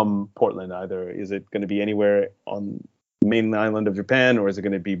from Portland. Either is it going to be anywhere on the main island of Japan, or is it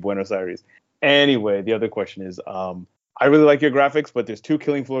going to be Buenos Aires? Anyway, the other question is, I really like your graphics, but there's 2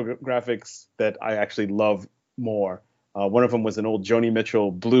 Killing Floor graphics that I actually love more. One of them was an old Joni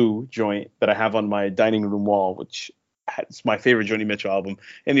Mitchell blue joint that I have on my dining room wall, which is my favorite Joni Mitchell album.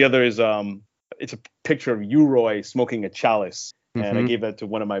 And the other is it's a picture of you, Roy, smoking a chalice. And I gave that to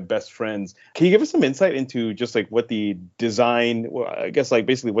one of my best friends. Can you give us some insight into just like what the design, well, I guess like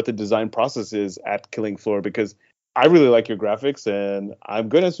basically what the design process is at Killing Floor? Because I really like your graphics, and I'm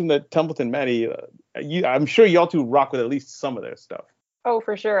going to assume that Templeton, Maddie, I'm sure y'all two rock with at least some of their stuff. Oh,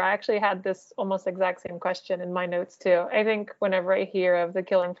 for sure. I actually had this almost exact same question in my notes too. I think whenever I hear of the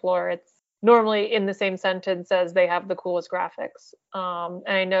Killing Floor, it's normally in the same sentence as they have the coolest graphics. And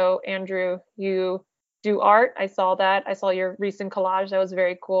I know, Andrew, you do art. I saw that. I saw your recent collage. That was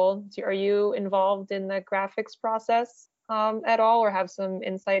very cool. Are you involved in the graphics process at all, or have some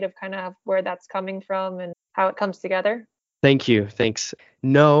insight of kind of where that's coming from and how it comes together? Thank you. Thanks.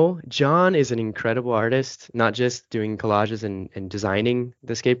 No, John is an incredible artist, not just doing collages and designing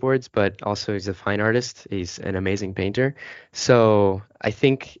the skateboards, but also he's a fine artist. He's an amazing painter. So I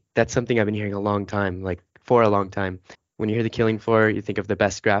think that's something I've been hearing a long time, like for a long time. When you hear the Killing Floor, you think of the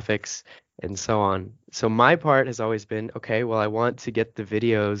best graphics and so on. So my part has always been, okay, well, I want to get the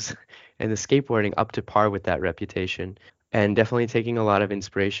videos and the skateboarding up to par with that reputation, and definitely taking a lot of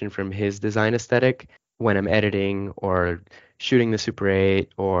inspiration from his design aesthetic when I'm editing or shooting the Super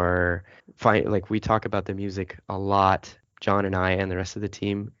 8, or like we talk about the music a lot, John and I and the rest of the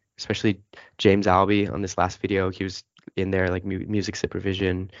team, especially James Albee on this last video. He was in there like music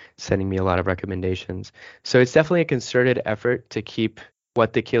supervision, sending me a lot of recommendations. So it's definitely a concerted effort to keep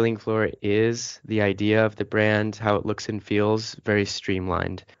what the Killing Floor is, the idea of the brand, how it looks and feels, very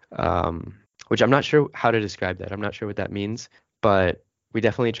streamlined, which I'm not sure how to describe that. I'm not sure what that means, but we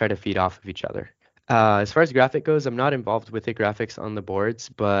definitely try to feed off of each other. As far as graphic goes, I'm not involved with the graphics on the boards,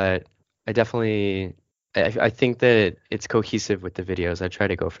 but I think that it's cohesive with the videos. I try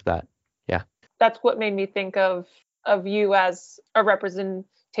to go for that. Yeah. That's what made me think of you as a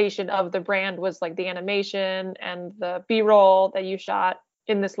representation of the brand, was like the animation and the B-roll that you shot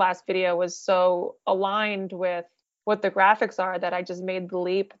in this last video was so aligned with what the graphics are that I just made the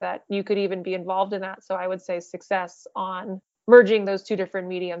leap that you could even be involved in that. So I would say success on merging those 2 different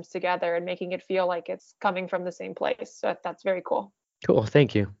mediums together and making it feel like it's coming from the same place. So that's very cool. Cool.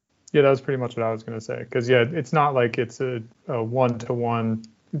 Thank you. Yeah, that was pretty much what I was going to say. Because, yeah, it's not like it's a one-to-one,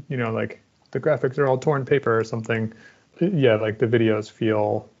 like the graphics are all torn paper or something. Yeah, like the videos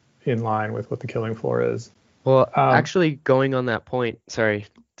feel in line with what the Killing Floor is. Well, actually, going on that point, sorry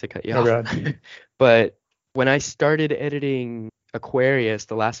to cut you off, but when I started editing Aquarius,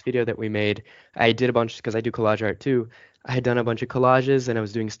 the last video that we made, I did a bunch, because I do collage art too. I had done a bunch of collages and I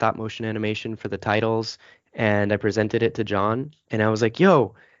was doing stop motion animation for the titles, and I presented it to John and I was like,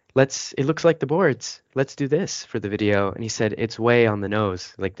 yo, it looks like the boards. Let's do this for the video. And he said, it's way on the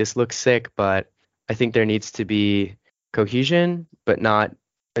nose. Like, this looks sick, but I think there needs to be cohesion, but not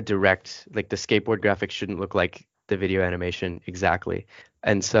a direct, like the skateboard graphics shouldn't look like the video animation exactly.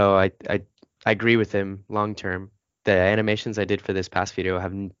 And so I agree with him long term. The animations I did for this past video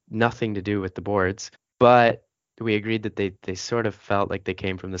have nothing to do with the boards, but we agreed that they sort of felt like they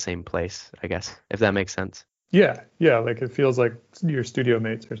came from the same place, I guess, if that makes sense. Yeah, yeah, like it feels like your studio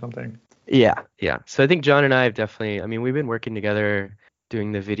mates or something. Yeah, yeah. So I think John and I have definitely, I mean, we've been working together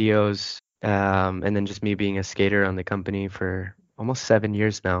doing the videos, and then just me being a skater on the company for almost 7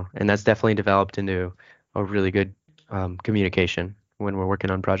 years now. And that's definitely developed into a really good communication when we're working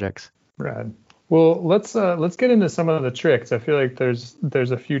on projects. Rad. Well, let's get into some of the tricks. I feel like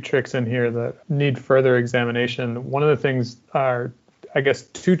there's a few tricks in here that need further examination. One of the things are, I guess,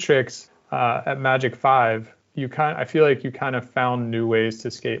 two tricks at Magic 5. I feel like you kind of found new ways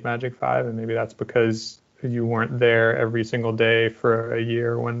to skate Magic 5, and maybe that's because you weren't there every single day for a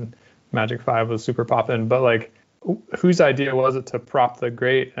year when Magic 5 was super poppin'. But like, whose idea was it to prop the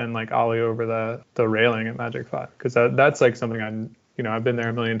grate and like ollie over the railing at Magic 5? Because that's like something I've been there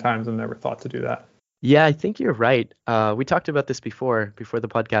a million times and never thought to do that. Yeah, I think you're right. We talked about this before the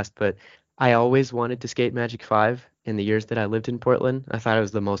podcast, but I always wanted to skate Magic 5 in the years that I lived in Portland. I thought it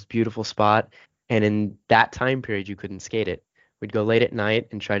was the most beautiful spot. And in that time period, you couldn't skate it. We'd go late at night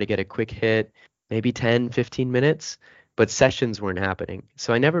and try to get a quick hit, maybe 10, 15 minutes, but sessions weren't happening.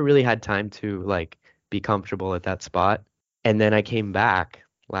 So I never really had time to like be comfortable at that spot. And then I came back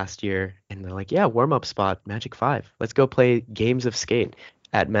last year and they're like, yeah, warm up spot, Magic 5. Let's go play games of skate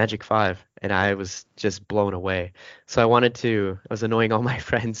at Magic 5. And I was just blown away. So I was annoying all my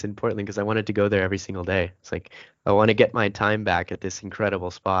friends in Portland because I wanted to go there every single day. It's like, I want to get my time back at this incredible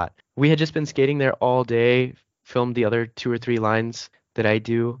spot. We had just been skating there all day, filmed the other 2 or 3 lines that I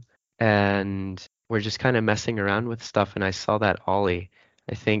do, and we're just kind of messing around with stuff. And I saw that ollie.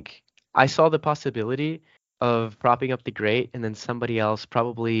 I think I saw the possibility of propping up the grate, and then somebody else,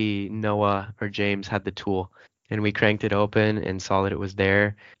 probably Noah or James, had the tool. And we cranked it open and saw that it was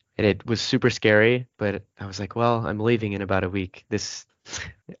there. And it was super scary, but I was like, well, I'm leaving in about a week.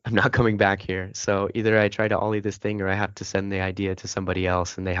 I'm not coming back here. So either I try to ollie this thing or I have to send the idea to somebody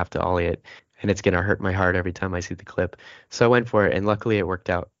else and they have to ollie it. And it's going to hurt my heart every time I see the clip. So I went for it and luckily it worked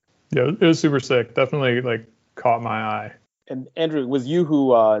out. Yeah, it was super sick. Definitely like caught my eye. And Andrew, it was you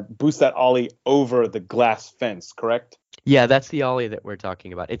who boosted that ollie over the glass fence, correct? Yeah, that's the ollie that we're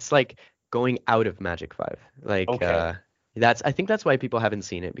talking about. It's like going out of Magic 5. Like, okay. I think that's why people haven't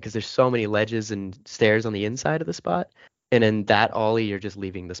seen it, because there's so many ledges and stairs on the inside of the spot. And in that ollie, you're just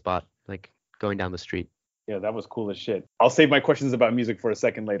leaving the spot, like going down the street. Yeah, that was cool as shit. I'll save my questions about music for a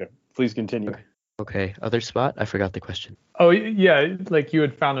second later. Please continue. Okay. Other spot? I forgot the question. Oh, yeah. Like you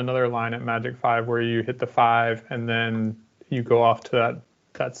had found another line at Magic 5 where you hit the 5 and then you go off to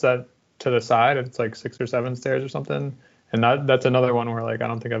that set to the side. It's like 6 or 7 stairs or something. And that's another one where like I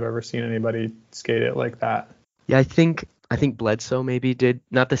don't think I've ever seen anybody skate it like that. Yeah, I think Bledsoe maybe did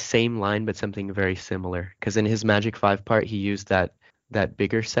not the same line, but something very similar. Because in his Magic 5 part, he used that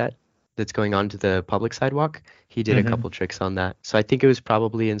bigger set that's going on to the public sidewalk. He did a couple tricks on that. So I think it was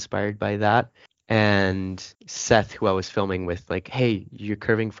probably inspired by that. And Seth, who I was filming with, like, hey, you're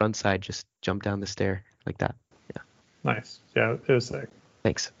curving front side, just jump down the stair like that. Yeah. Nice. Yeah, it was sick.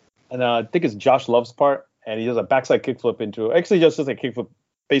 Thanks. And I think it's Josh Love's part, and he does a backside kickflip just a kickflip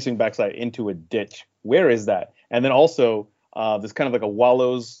facing backside into a ditch. Where is that? And then also, there's kind of like a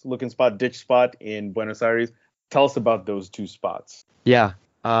Wallows looking spot, ditch spot in Buenos Aires. Tell us about those 2 spots. Yeah.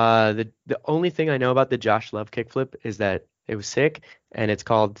 The only thing I know about the Josh Love kickflip is that it was sick, and it's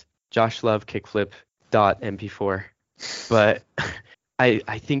called Josh Love kickflip .mp4. But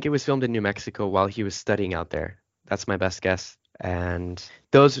I think it was filmed in New Mexico while he was studying out there. That's my best guess. And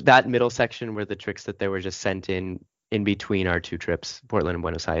that middle section were the tricks that they were just sent in between our 2 trips, Portland and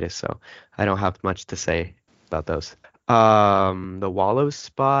Buenos Aires. So I don't have much to say about those. The Wallows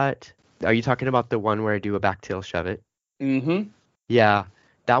spot. Are you talking about the one where I do a back tail shove it? Mm-hmm. Yeah,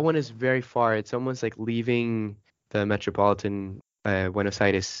 that one is very far. It's almost like leaving the metropolitan Buenos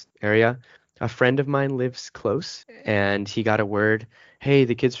Aires area. A friend of mine lives close, and he got a word, hey,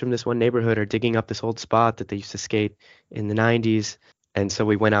 the kids from this one neighborhood are digging up this old spot that they used to skate in the 90s. And so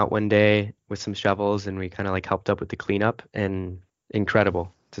we went out one day with some shovels, and we kind of like helped up with the cleanup, and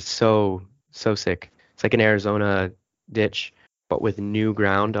incredible. It's so sick. It's like an Arizona ditch, but with new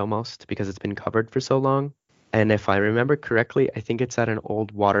ground almost, because it's been covered for so long. And if I remember correctly, I think it's at an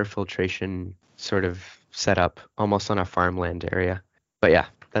old water filtration sort of setup, almost on a farmland area. But yeah.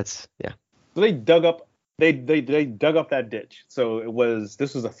 So they dug up that ditch. So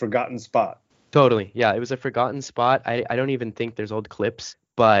this was a forgotten spot. Totally. Yeah, it was a forgotten spot. I don't even think there's old clips,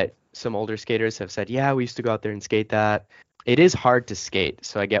 but some older skaters have said, yeah, we used to go out there and skate that. It is hard to skate,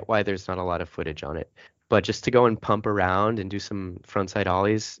 so I get why there's not a lot of footage on it. But just to go and pump around and do some frontside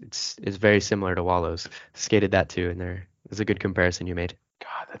ollies, it's very similar to Wallows. Skated that too, and there is a good comparison you made.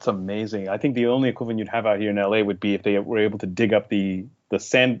 God, that's amazing. I think the only equivalent you'd have out here in LA would be if they were able to dig up the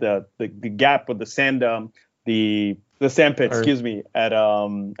sand the gap with the sand the sand pits, excuse me, at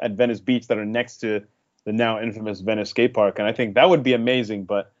Venice Beach that are next to the now infamous Venice skate park, and I think that would be amazing.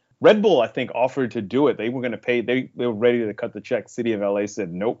 But Red Bull, I think, offered to do it. They were going to pay. They were ready to cut the check. City of LA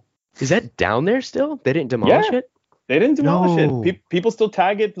said nope. Is that down there still? They didn't demolish it? They didn't demolish No. it. People still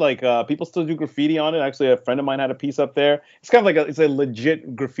tag it. Like people still do graffiti on it. Actually, a friend of mine had a piece up there. It's kind of like it's a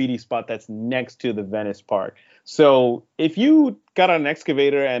legit graffiti spot that's next to the Venice Park. So if you got an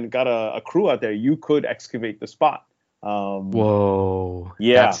excavator and got a crew out there, you could excavate the spot. Whoa.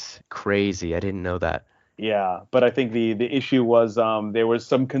 Yeah. That's crazy. I didn't know that. Yeah, but I think the issue was there was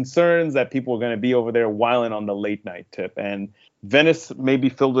some concerns that people were going to be over there whiling on the late night tip. And Venice may be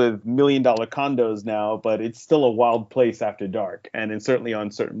filled with $1 million condos now, but it's still a wild place after dark, and it's certainly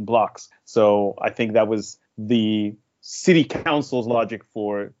on certain blocks. So I think that was the city council's logic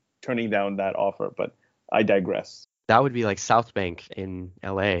for turning down that offer. But I digress. That would be like South Bank in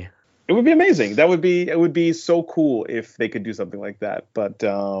LA. It would be amazing. It would be so cool if they could do something like that. But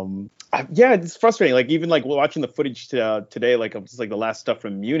yeah, it's frustrating. Like even like watching the footage today, like of just like the last stuff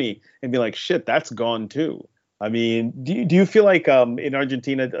from Muni, and be like, shit, that's gone too. I mean, do you feel like in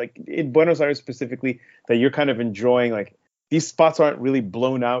Argentina, like in Buenos Aires specifically, that you're kind of enjoying like these spots aren't really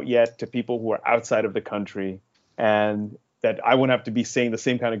blown out yet to people who are outside of the country, and that I wouldn't have to be saying the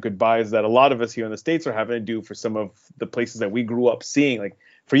same kind of goodbyes that a lot of us here in the States are having to do for some of the places that we grew up seeing. Like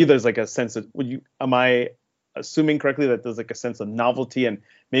for you, there's like a sense of, am I assuming correctly that there's like a sense of novelty and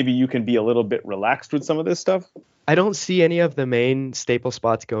maybe you can be a little bit relaxed with some of this stuff? I don't see any of the main staple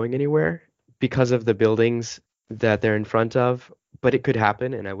spots going anywhere because of the buildings that they're in front of, but it could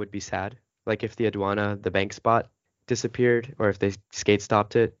happen and I would be sad. Like if the Aduana, the bank spot disappeared, or if they skate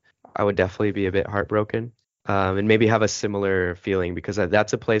stopped it, I would definitely be a bit heartbroken. And maybe have a similar feeling because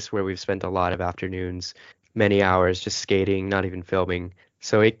that's a place where we've spent a lot of afternoons, many hours just skating, not even filming.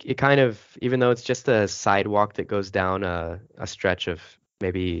 So it kind of, even though it's just a sidewalk that goes down a stretch of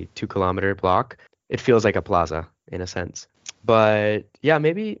maybe 2 kilometer block, it feels like a plaza in a sense. But yeah,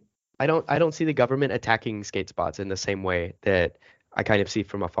 maybe I don't see the government attacking skate spots in the same way that I kind of see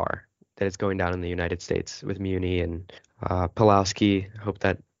from afar that it's going down in the United States with Muni and Pulaski. Hope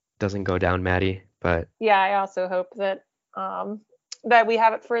that doesn't go down, Maddie. But yeah, I also hope that that we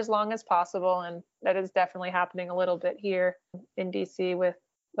have it for as long as possible, and that is definitely happening a little bit here in DC with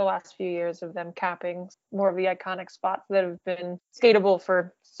the last few years of them capping more of the iconic spots that have been skatable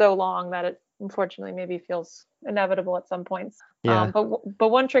for so long that it unfortunately maybe feels inevitable at some points. Yeah. But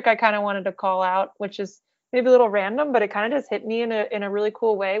one trick I kind of wanted to call out, which is maybe a little random, but it kind of just hit me in a really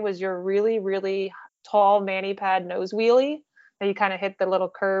cool way, was your really, really tall mani pad nose wheelie that you kind of hit the little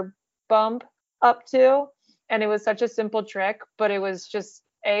curb bump up to. And it was such a simple trick, but it was just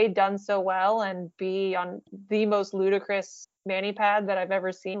A, done so well, and B, on the most ludicrous mani pad that I've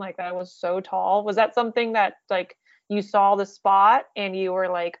ever seen. Like, that was so tall. Was that something that like you saw the spot and you were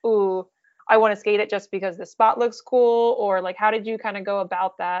like, ooh, I want to skate it just because the spot looks cool? Or like, how did you kind of go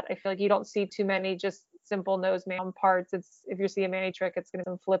about that? I feel like you don't see too many just simple nose man parts. It's, if you see a mani trick, it's going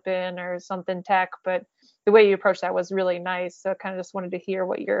to flip in or something tech, but the way you approached that was really nice. So I kind of just wanted to hear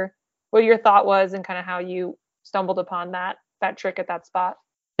what your thought was and kind of how you stumbled upon that trick at that spot.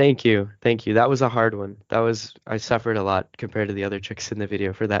 Thank you. That was a hard one. I suffered a lot compared to the other tricks in the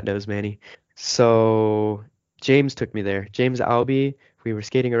video for that nose mani. So James took me there. James Albee, we were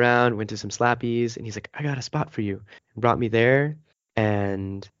skating around, went to some slappies, and he's like, I got a spot for you. And brought me there.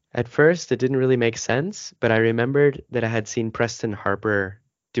 And at first it didn't really make sense, but I remembered that I had seen Preston Harper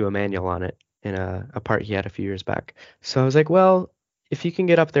do a manual on it in a part he had a few years back. So I was like, well, if you can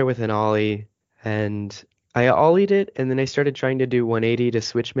get up there with an ollie, and I ollied it, and then I started trying to do 180 to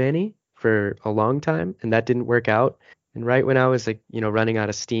switch mani for a long time, and that didn't work out. And right when I was like, running out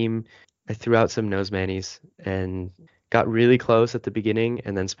of steam, I threw out some nose manis and got really close at the beginning,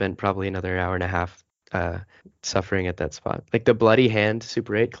 and then spent probably another hour and a half suffering at that spot. Like the bloody hand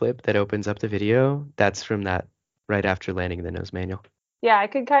Super 8 clip that opens up the video, that's from that right after landing the nose manual. Yeah, I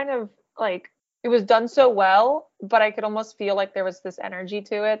could kind of like, it was done so well, but I could almost feel like there was this energy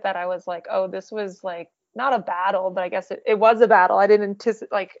to it that I was like, oh, this was like not a battle, but I guess it was a battle. I didn't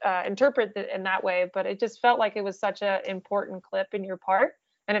interpret it in that way, but it just felt like it was such an important clip in your part.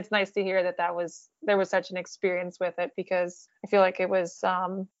 And it's nice to hear that there was such an experience with it, because I feel like it was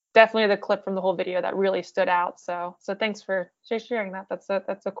definitely the clip from the whole video that really stood out. So thanks for sharing that. That's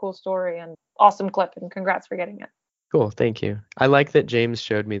a cool story and awesome clip, and congrats for getting it. Cool, thank you. I like that James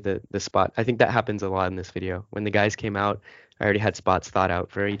showed me the spot. I think that happens a lot in this video. When the guys came out, I already had spots thought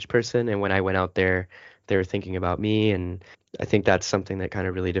out for each person, and when I went out there, they were thinking about me, and I think that's something that kind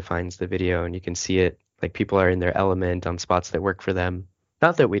of really defines the video, and you can see it, like people are in their element on spots that work for them.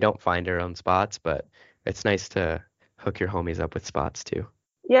 Not that we don't find our own spots, but it's nice to hook your homies up with spots too.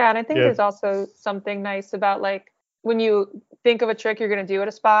 Yeah, and I think there's also something nice about like when you think of a trick you're going to do at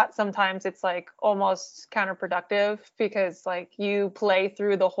a spot, sometimes it's like almost counterproductive because like you play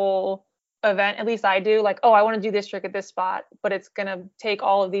through the whole event, at least I do, like, oh, I want to do this trick at this spot, but it's going to take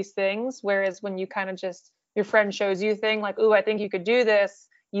all of these things. Whereas when you kind of just, your friend shows you a thing like, ooh, I think you could do this,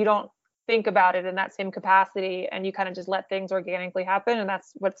 you don't think about it in that same capacity and you kind of just let things organically happen. And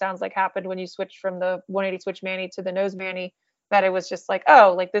that's what sounds like happened when you switched from the 180 switch Manny to the nose Manny, that it was just like,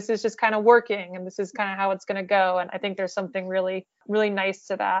 oh, like this is just kind of working and this is kind of how it's going to go. And I think there's something really, really nice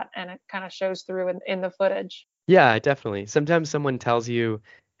to that. And it kind of shows through in the footage. Yeah, definitely. Sometimes someone tells you,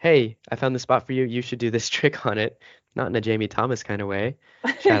 hey, I found the spot for you. You should do this trick on it. Not in a Jamie Thomas kind of way.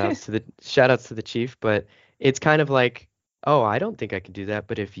 Shout outs to the chief. But it's kind of like, oh, I don't think I can do that.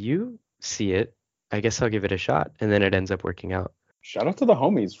 But if you see it, I guess I'll give it a shot. And then it ends up working out. Shout out to the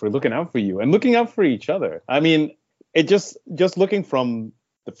homies for looking out for you and looking out for each other. I mean, it just looking from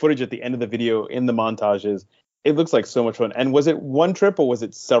the footage at the end of the video in the montages, it looks like so much fun. And was it one trip or was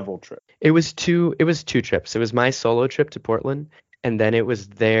it several trips? It was two trips. It was my solo trip to Portland, and then it was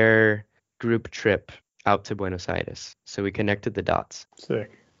their group trip out to Buenos Aires. So we connected the dots.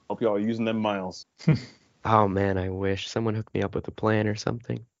 Sick. Hope y'all are using them miles. Oh man, I wish someone hooked me up with a plan or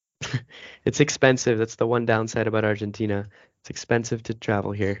something. It's expensive. That's the one downside about Argentina. It's expensive to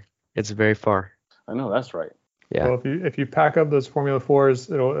travel here. It's very far. I know, that's right. Yeah. Well, if you pack up those Formula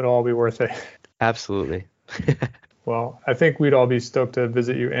 4s, it'll all be worth it. Absolutely. Well, I think we'd all be stoked to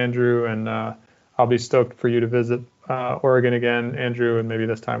visit you, Andrew, and I'll be stoked for you to visit Oregon again, Andrew, and maybe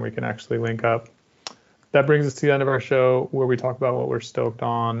this time we can actually link up. That brings us to the end of our show where we talk about what we're stoked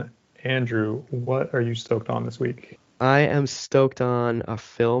on. Andrew, what are you stoked on this week? I am stoked on a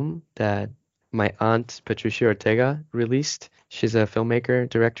film that my aunt Patricia Ortega released. She's a filmmaker,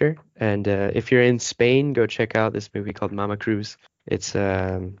 director, and if you're in Spain, go check out this movie called Mama Cruz. It's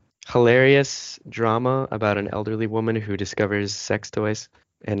a hilarious drama about an elderly woman who discovers sex toys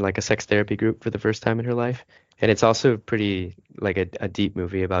and like a sex therapy group for the first time in her life. And it's also pretty like a deep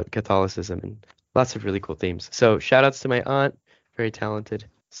movie about Catholicism and lots of really cool themes. So shout outs to my aunt, very talented,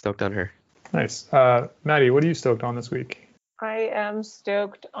 stoked on her. Nice. Maddie, what are you stoked on this week? I am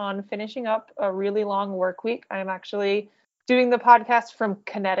stoked on finishing up a really long work week. I'm actually doing the podcast from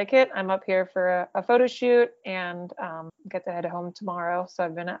Connecticut. I'm up here for a photo shoot and get to head home tomorrow. So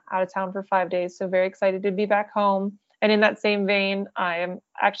I've been out of town for 5 days. So very excited to be back home. And in that same vein, I am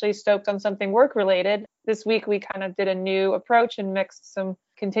actually stoked on something work related. This week, we kind of did a new approach and mixed some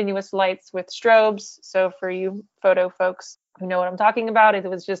continuous lights with strobes. So for you photo folks who know what I'm talking about, it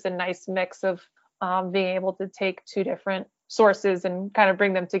was just a nice mix of being able to take two different sources and kind of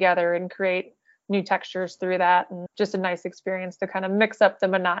bring them together and create new textures through that, and just a nice experience to kind of mix up the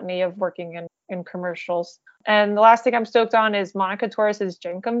monotony of working in commercials. And the last thing I'm stoked on is Monica Torres's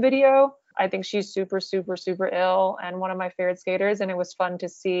Jenkum video. I think she's super, super, super ill and one of my favorite skaters, and it was fun to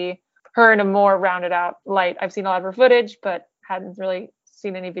see her in a more rounded out light. I've seen a lot of her footage, but hadn't really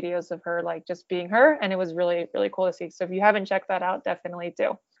seen any videos of her like just being her, and it was really, really cool to see. So if you haven't checked that out, definitely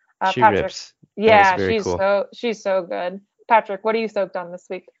do. She Patrick, rips. yeah, Cool. she's so good. Patrick, what are you stoked on this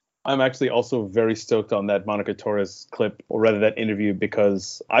week? I'm actually also very stoked on that Monica Torres clip, or rather that interview,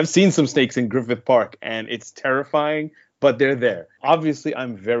 because I've seen some snakes in Griffith Park and it's terrifying, but they're there. Obviously,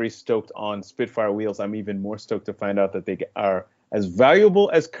 I'm very stoked on Spitfire wheels. I'm even more stoked to find out that they are as valuable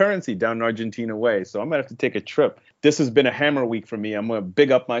as currency down in Argentina way. So I'm going to have to take a trip. This has been a hammer week for me. I'm going to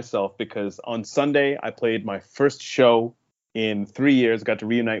big up myself because on Sunday, I played my first show in 3 years. Got to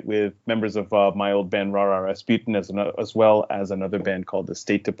reunite with members of my old band, Rara Rasputin, as well as another band called the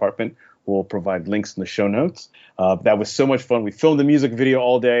State Department. We'll provide links in the show notes. That was so much fun. We filmed a music video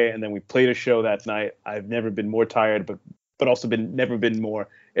all day, and then we played a show that night. I've never been more tired, but also never been more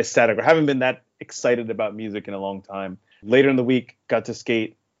ecstatic, or haven't been that excited about music in a long time. Later in the week, got to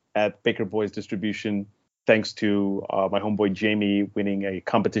skate at Baker Boys Distribution, thanks to my homeboy Jamie winning a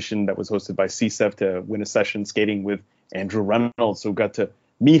competition that was hosted by CSEF to win a session skating with Andrew Reynolds. So got to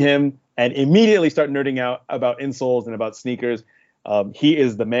meet him and immediately start nerding out about insoles and about sneakers. He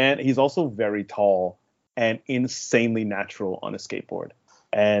is the man. He's also very tall and insanely natural on a skateboard.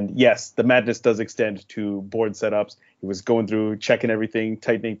 And yes, the madness does extend to board setups. He was going through, checking everything,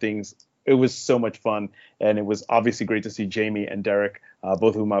 tightening things. It was so much fun. And it was obviously great to see Jamie and Derek, both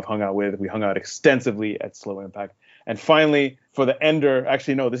of whom I've hung out with. We hung out extensively at Slow Impact. And finally, for the ender,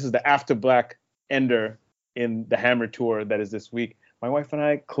 actually, no, this is the After Black ender in the Hammer Tour that is this week. My wife and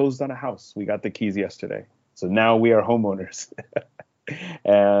I closed on a house. We got the keys yesterday. So now we are homeowners.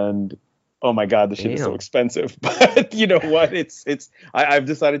 And oh my God, the shit is so expensive. But you know what? I've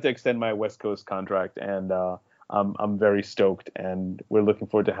decided to extend my West Coast contract, and I'm very stoked, and we're looking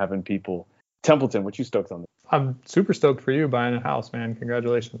forward to having people. Templeton, what you stoked on? I'm super stoked for you buying a house, man.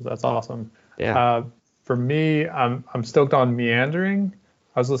 Congratulations. That's awesome. Yeah. For me, I'm stoked on meandering.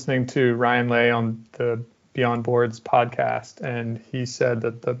 I was listening to Ryan Lay on the Beyond Boards podcast, and he said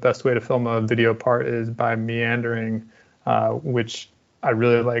that the best way to film a video part is by meandering, which I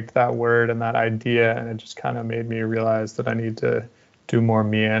really liked that word and that idea, and it just kind of made me realize that I need to do more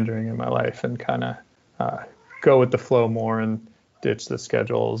meandering in my life and kind of go with the flow more and ditch the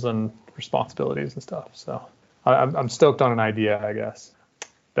schedules and responsibilities and stuff. So I'm stoked on an idea, I guess.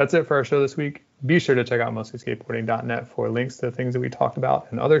 That's it for our show this week. Be sure to check out mostlyskateboarding.net for links to things that we talked about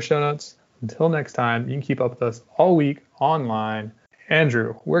and other show notes. Until next time, you can keep up with us all week online.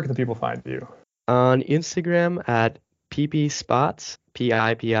 Andrew, where can the people find you? On Instagram at ppspots,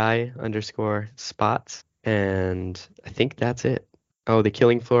 PIPI_spots. And I think that's it. Oh, The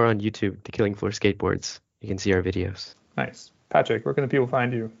Killing Floor on YouTube, The Killing Floor Skateboards. You can see our videos. Nice. Patrick, where can the people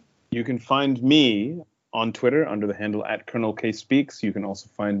find you? You can find me on Twitter under the handle at Colonel K Speaks. You can also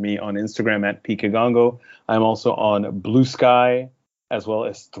find me on Instagram at Kigongo. I'm also on Blue Sky as well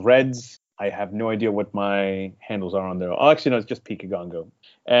as Threads. I have no idea what my handles are on there. Oh, actually, no, it's just Kigongo.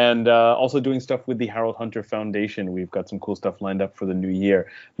 And also doing stuff with the Harold Hunter Foundation. We've got some cool stuff lined up for the new year.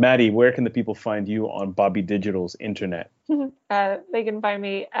 Maddie, where can the people find you on Bobby Digital's internet? They can find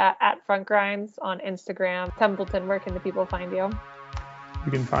me at Front Grinds on Instagram. Templeton, where can the people find you?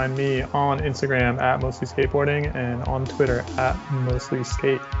 You can find me on Instagram at Mostly Skateboarding and on Twitter at Mostly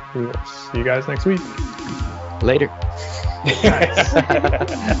Skate. We will see you guys next week. Later. Nice.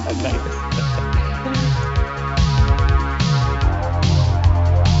 Nice.